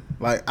dumb.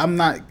 Like I'm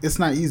not. It's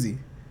not easy.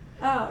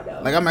 Oh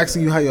no. Like I'm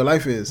asking you how your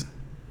life is.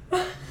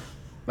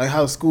 Like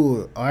how's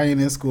school? Oh, I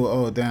ain't in school.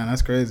 Oh damn,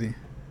 that's crazy.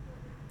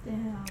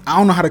 Damn. I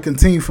don't know how to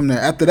continue from there.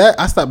 After that,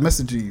 I stop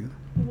messaging you.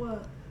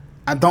 What?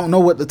 I don't know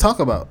what to talk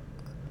about.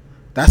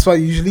 That's why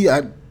usually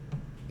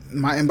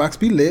my inbox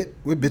be lit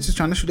with bitches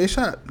trying to shoot their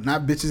shot.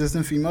 Not bitches as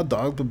in female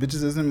dogs, but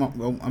bitches as in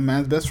a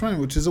man's best friend,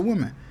 which is a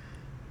woman.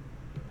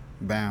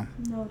 Bam.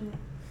 Noted.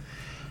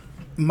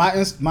 My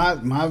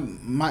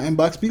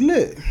inbox be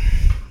lit.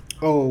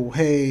 Oh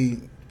hey,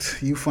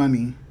 you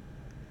funny.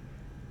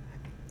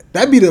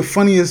 That'd be the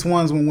funniest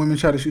ones when women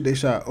try to shoot their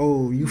shot.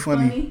 Oh, you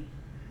funny.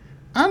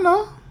 I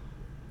know.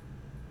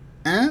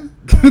 And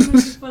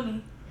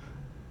funny.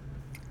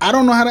 I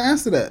don't know how to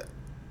answer that.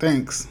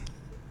 Thanks.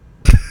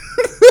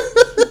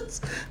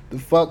 The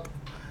fuck.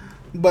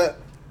 But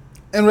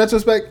in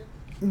retrospect,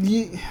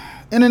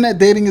 internet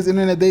dating is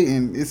internet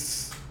dating.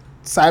 It's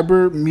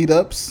cyber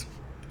meetups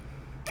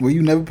where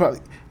you never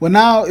probably. Well,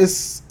 now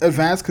it's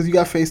advanced because you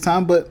got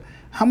FaceTime. But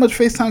how much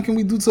FaceTime can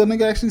we do till a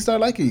nigga actually start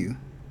liking you?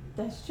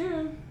 That's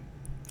true.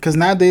 Because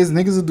nowadays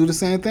niggas will do the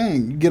same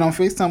thing. You get on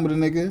FaceTime with a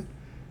nigga.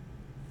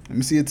 Let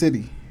me see a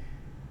titty.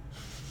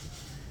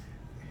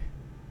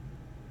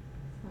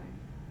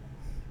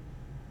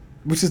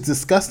 Which is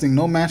disgusting.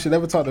 No man should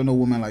ever talk to no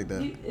woman like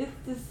that. It's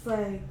just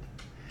like.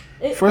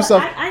 First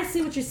off, I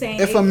see what you're saying.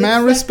 If a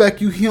man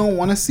respect you, he don't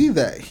want to see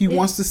that. He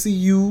wants to see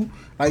you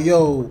like,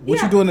 yo,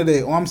 what you doing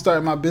today? Oh, I'm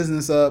starting my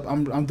business up.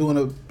 I'm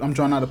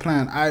drawing out a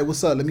plan. All right,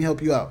 what's up? Let me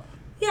help you out.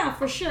 Yeah,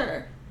 for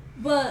sure.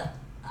 But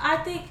I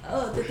think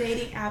the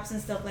dating apps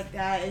and stuff like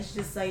that is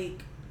just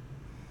like.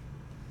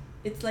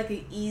 It's like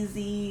an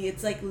easy.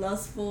 It's like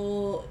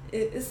lustful.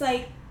 It's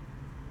like.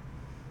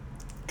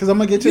 Because I'm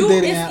going to get your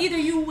dating app. It's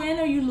either you win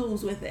or you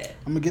lose with it.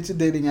 I'm going to get your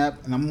dating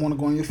app, and I'm going to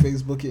go on your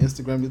Facebook, your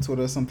Instagram, your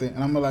Twitter or something,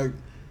 and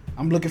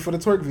I'm looking for the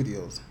twerk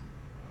videos.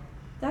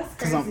 That's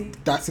crazy.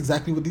 That's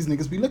exactly what these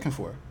niggas be looking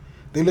for.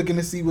 They looking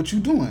to see what you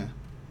doing.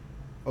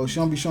 Oh, she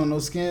don't be showing no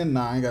skin?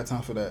 Nah, I ain't got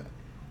time for that.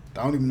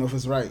 I don't even know if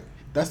it's right.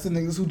 That's the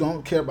niggas who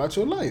don't care about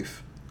your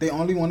life. They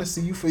only want to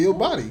see you for your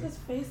body. It's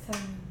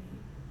FaceTime.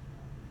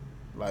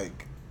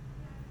 Like,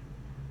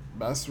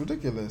 that's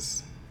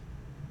ridiculous.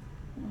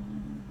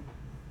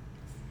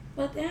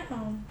 But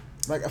damn.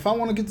 Like, if I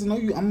want to get to know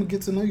you, I'm going to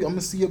get to know you. I'm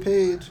going to see your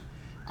page.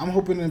 I'm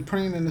hoping and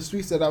praying in the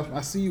streets that I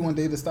see you one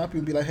day to stop you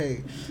and be like,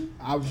 hey,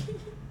 I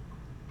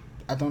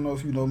don't know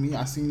if you know me.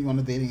 I seen you on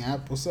the dating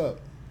app. What's up?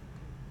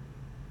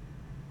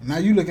 Now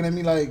you looking at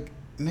me like,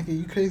 nigga,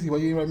 you crazy. Why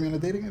you ain't write me on the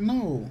dating app?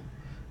 No.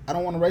 I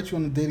don't want to write you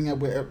on the dating app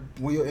where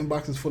your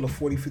inbox is full of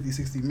 40, 50,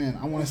 60 men.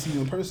 I want to see you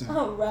in person.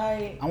 Oh,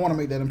 right. I want to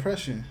make that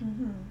impression.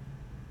 Mm-hmm.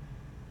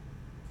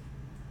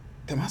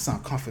 Damn, I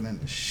sound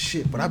confident as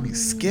shit, but I be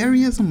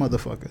scary as a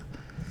motherfucker.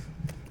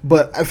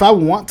 But if I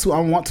want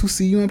to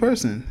see you in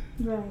person.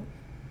 Right.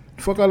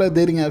 Fuck all that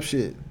dating app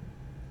shit.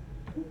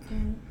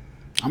 Okay.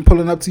 I'm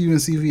pulling up to you in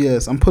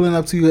CVS. I'm pulling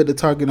up to you at the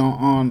Target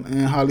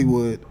in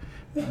Hollywood,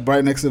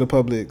 right next to the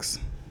Publix.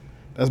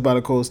 That's by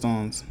the Cold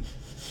Stones.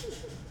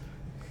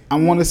 I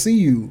want to see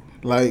you.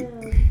 Like,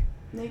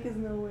 niggas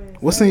know where.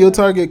 What's in your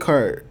Target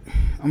cart?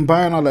 I'm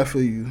buying all that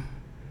for you.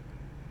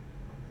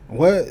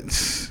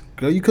 What?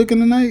 Girl, you cooking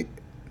tonight?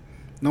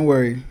 Don't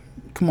worry.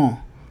 Come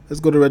on. Let's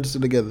go to register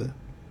together.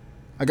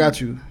 I got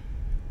you.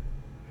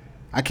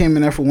 I came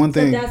in there for one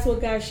thing. So that's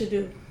what guys should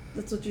do.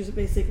 That's what you're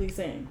basically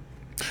saying.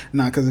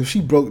 Nah, because if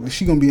she broke,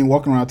 she going to be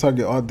walking around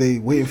Target all day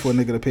waiting for a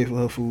nigga to pay for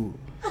her food.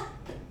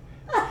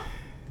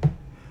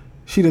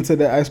 She done took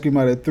that ice cream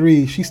out at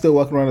 3. She still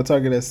walking around the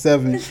Target at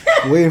 7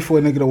 waiting for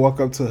a nigga to walk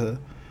up to her.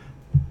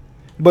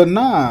 But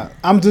nah,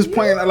 I'm just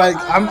playing like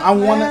I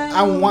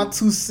want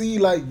to see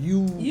like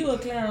you. You a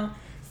clown.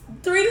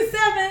 3 to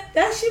 7.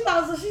 That she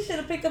about so she should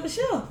have picked up a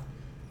shelf.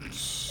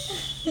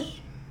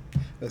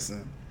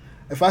 Listen,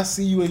 if I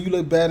see you and you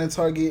look bad in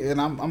Target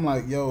and I'm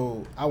like,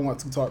 yo, I want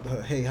to talk to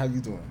her. Hey, how you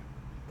doing?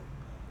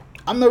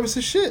 I'm nervous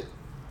as shit.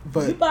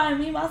 But you buying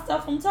me my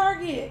stuff from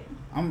Target.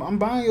 I'm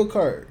buying your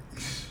cart.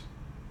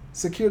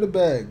 Secure the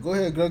bag. Go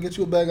ahead, girl. Get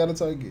you a bag out of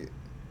Target.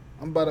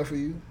 I'm about that for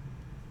you.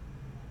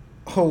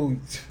 Oh,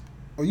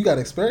 you got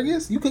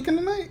asparagus? You cooking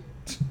tonight?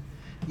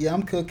 Yeah,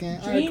 I'm cooking.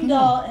 Dream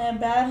Doll and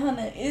Bad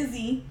Hunter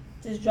Izzy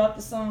just dropped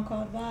a song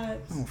called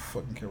Vibes. I don't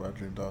fucking care about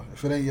Dream Doll.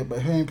 If it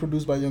ain't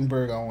produced by Young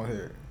Berg, I don't want to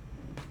hear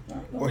it.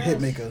 Or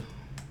Hitmaker.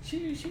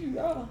 She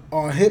raw.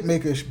 On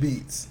Hitmaker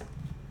beats.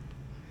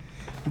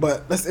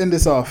 But let's end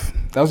this off.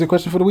 That was your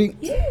question for the week?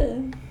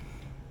 Yeah.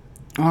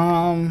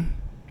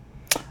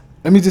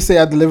 Let me just say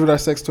I delivered our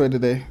sex toy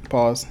today.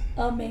 Pause.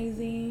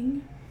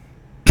 Amazing.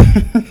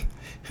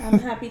 I'm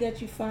happy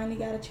that you finally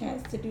got a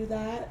chance to do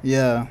that.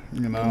 Yeah,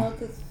 you know.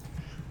 Because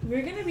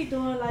we're going to be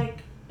doing like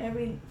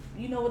every,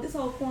 with this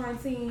whole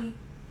quarantine,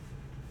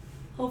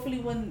 hopefully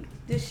when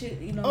this shit,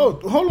 Oh,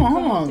 hold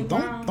on.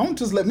 Don't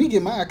just let me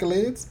get my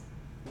accolades.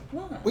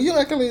 What? Where your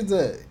accolades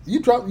at?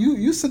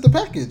 You sent the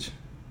package.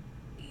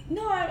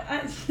 No,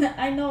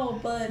 I know,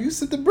 but you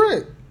sent the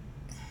brick.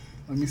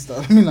 Let me stop.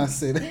 Let me not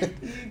say that.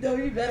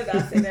 You better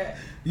not say that.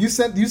 You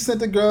sent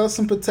the girl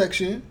some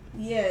protection.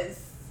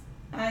 Yes,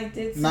 I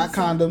did. Not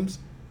condoms.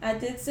 I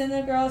did send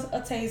the girls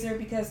a taser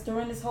because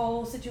during this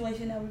whole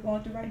situation that we're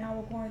going through right now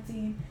with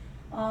quarantine,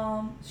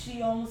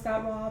 she almost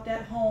got robbed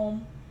at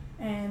home,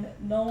 and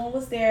no one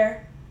was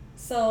there.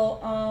 So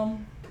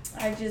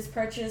I just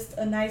purchased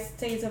a nice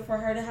taser for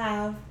her to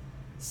have.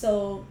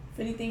 So if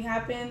anything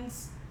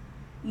happens,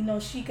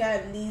 she got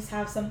at least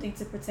have something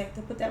to protect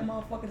her. Put that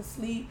motherfucker to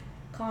sleep.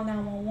 Call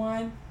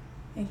 911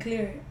 and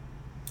clear it.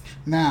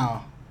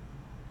 Now,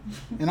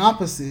 in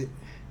opposite,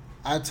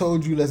 I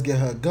told you let's get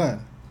her a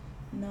gun.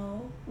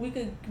 No, we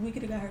could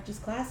have got her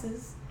just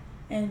classes,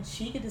 and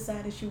she could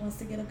decide if she wants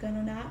to get a gun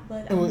or not.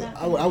 But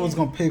I was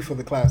gonna pay for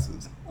the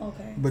classes.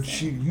 Okay.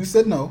 But you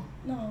said no.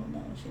 No,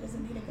 she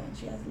doesn't need a gun.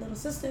 She has a little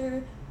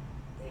sister.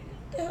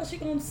 The hell she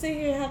gonna sit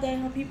here and have that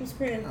in her people's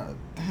crib?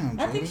 Damn.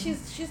 I think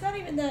she's not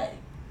even that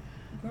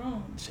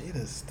grown.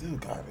 Jada still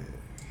got it.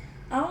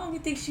 I don't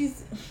even think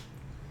she's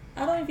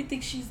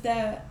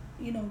that,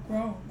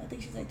 grown. I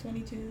think she's like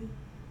 22.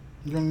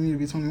 You don't need to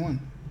be 21.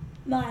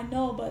 No, I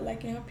know, but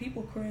like in her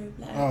people crib,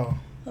 like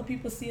her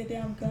people see a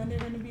damn gun, they're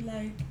gonna be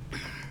like.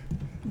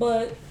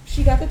 But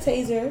she got the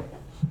taser.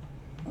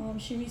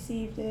 She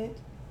received it,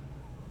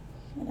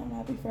 and I'm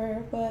happy for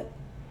her. But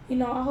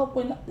I hope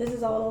when this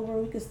is all over,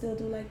 we could still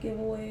do like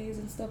giveaways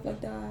and stuff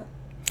like that.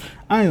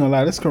 I ain't gonna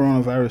lie, this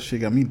coronavirus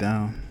shit got me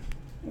down.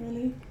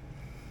 Really?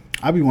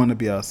 I be wanting to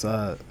be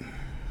outside.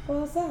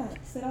 Go outside.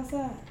 Sit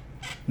outside.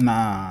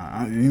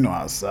 Nah,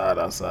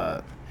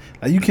 outside.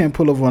 Like, you can't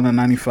pull over on a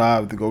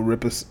 95 to go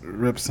rip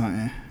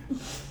something.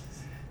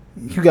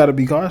 You gotta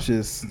be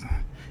cautious.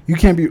 You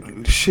can't be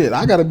shit.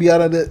 I gotta be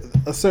out of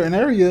a certain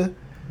area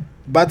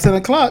by 10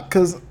 o'clock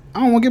because I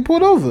don't want to get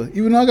pulled over,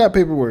 even though I got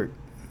paperwork.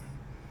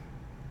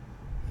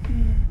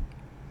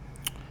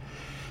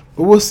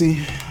 But we'll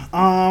see.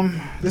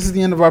 This is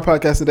the end of our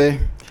podcast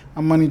today.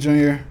 I'm Money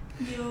Jr.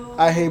 Yo.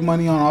 I hate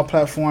money on all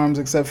platforms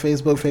except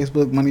Facebook.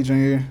 Facebook, Money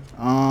Jr.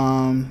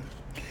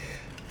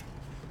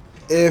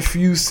 If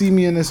you see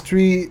me in the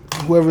street,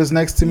 whoever's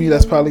next to me,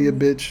 that's probably a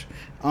bitch.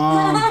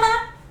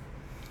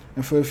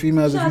 And for the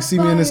females, if you see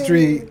me in the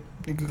street,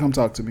 you can come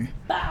talk to me.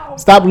 Bow.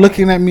 Stop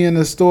looking at me in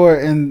the store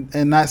and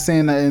not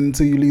saying that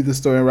until you leave the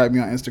store and write me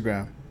on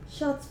Instagram.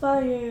 Shots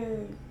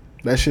fired.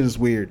 That shit is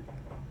weird.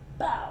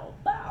 Bow,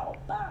 bow,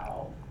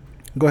 bow.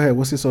 Go ahead.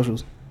 What's your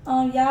socials?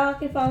 Y'all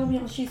can follow me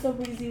on She's So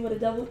Breezy with a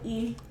double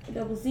E, a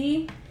double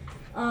Z.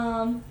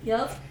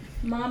 Yep.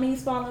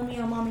 Mommy's following me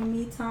on Mommy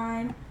Me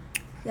Time.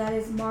 That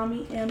is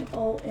Mommy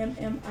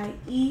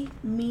MOMMIE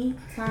Me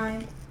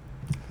Time.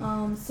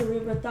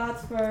 Cerebral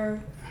Thoughts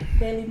for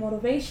daily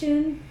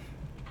motivation.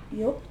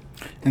 Yep.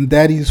 And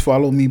daddies,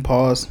 follow me.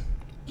 Pause.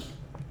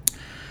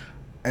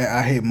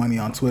 I hate money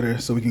on Twitter,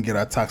 so we can get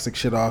our toxic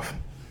shit off.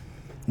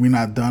 We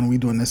not done. We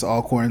doing this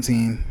all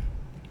quarantine.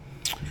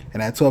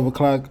 And at 12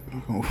 o'clock,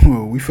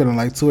 we feeling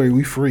like Tory.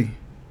 We free.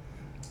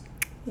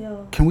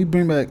 Yo. Can we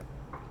bring back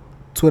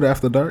Twitter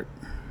after dark?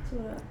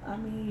 Twitter. I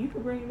mean, you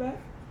can bring it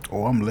back.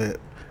 Oh, I'm lit.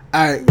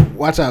 All right,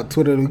 watch out.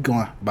 Twitter, we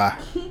going. Bye.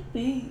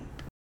 Peace.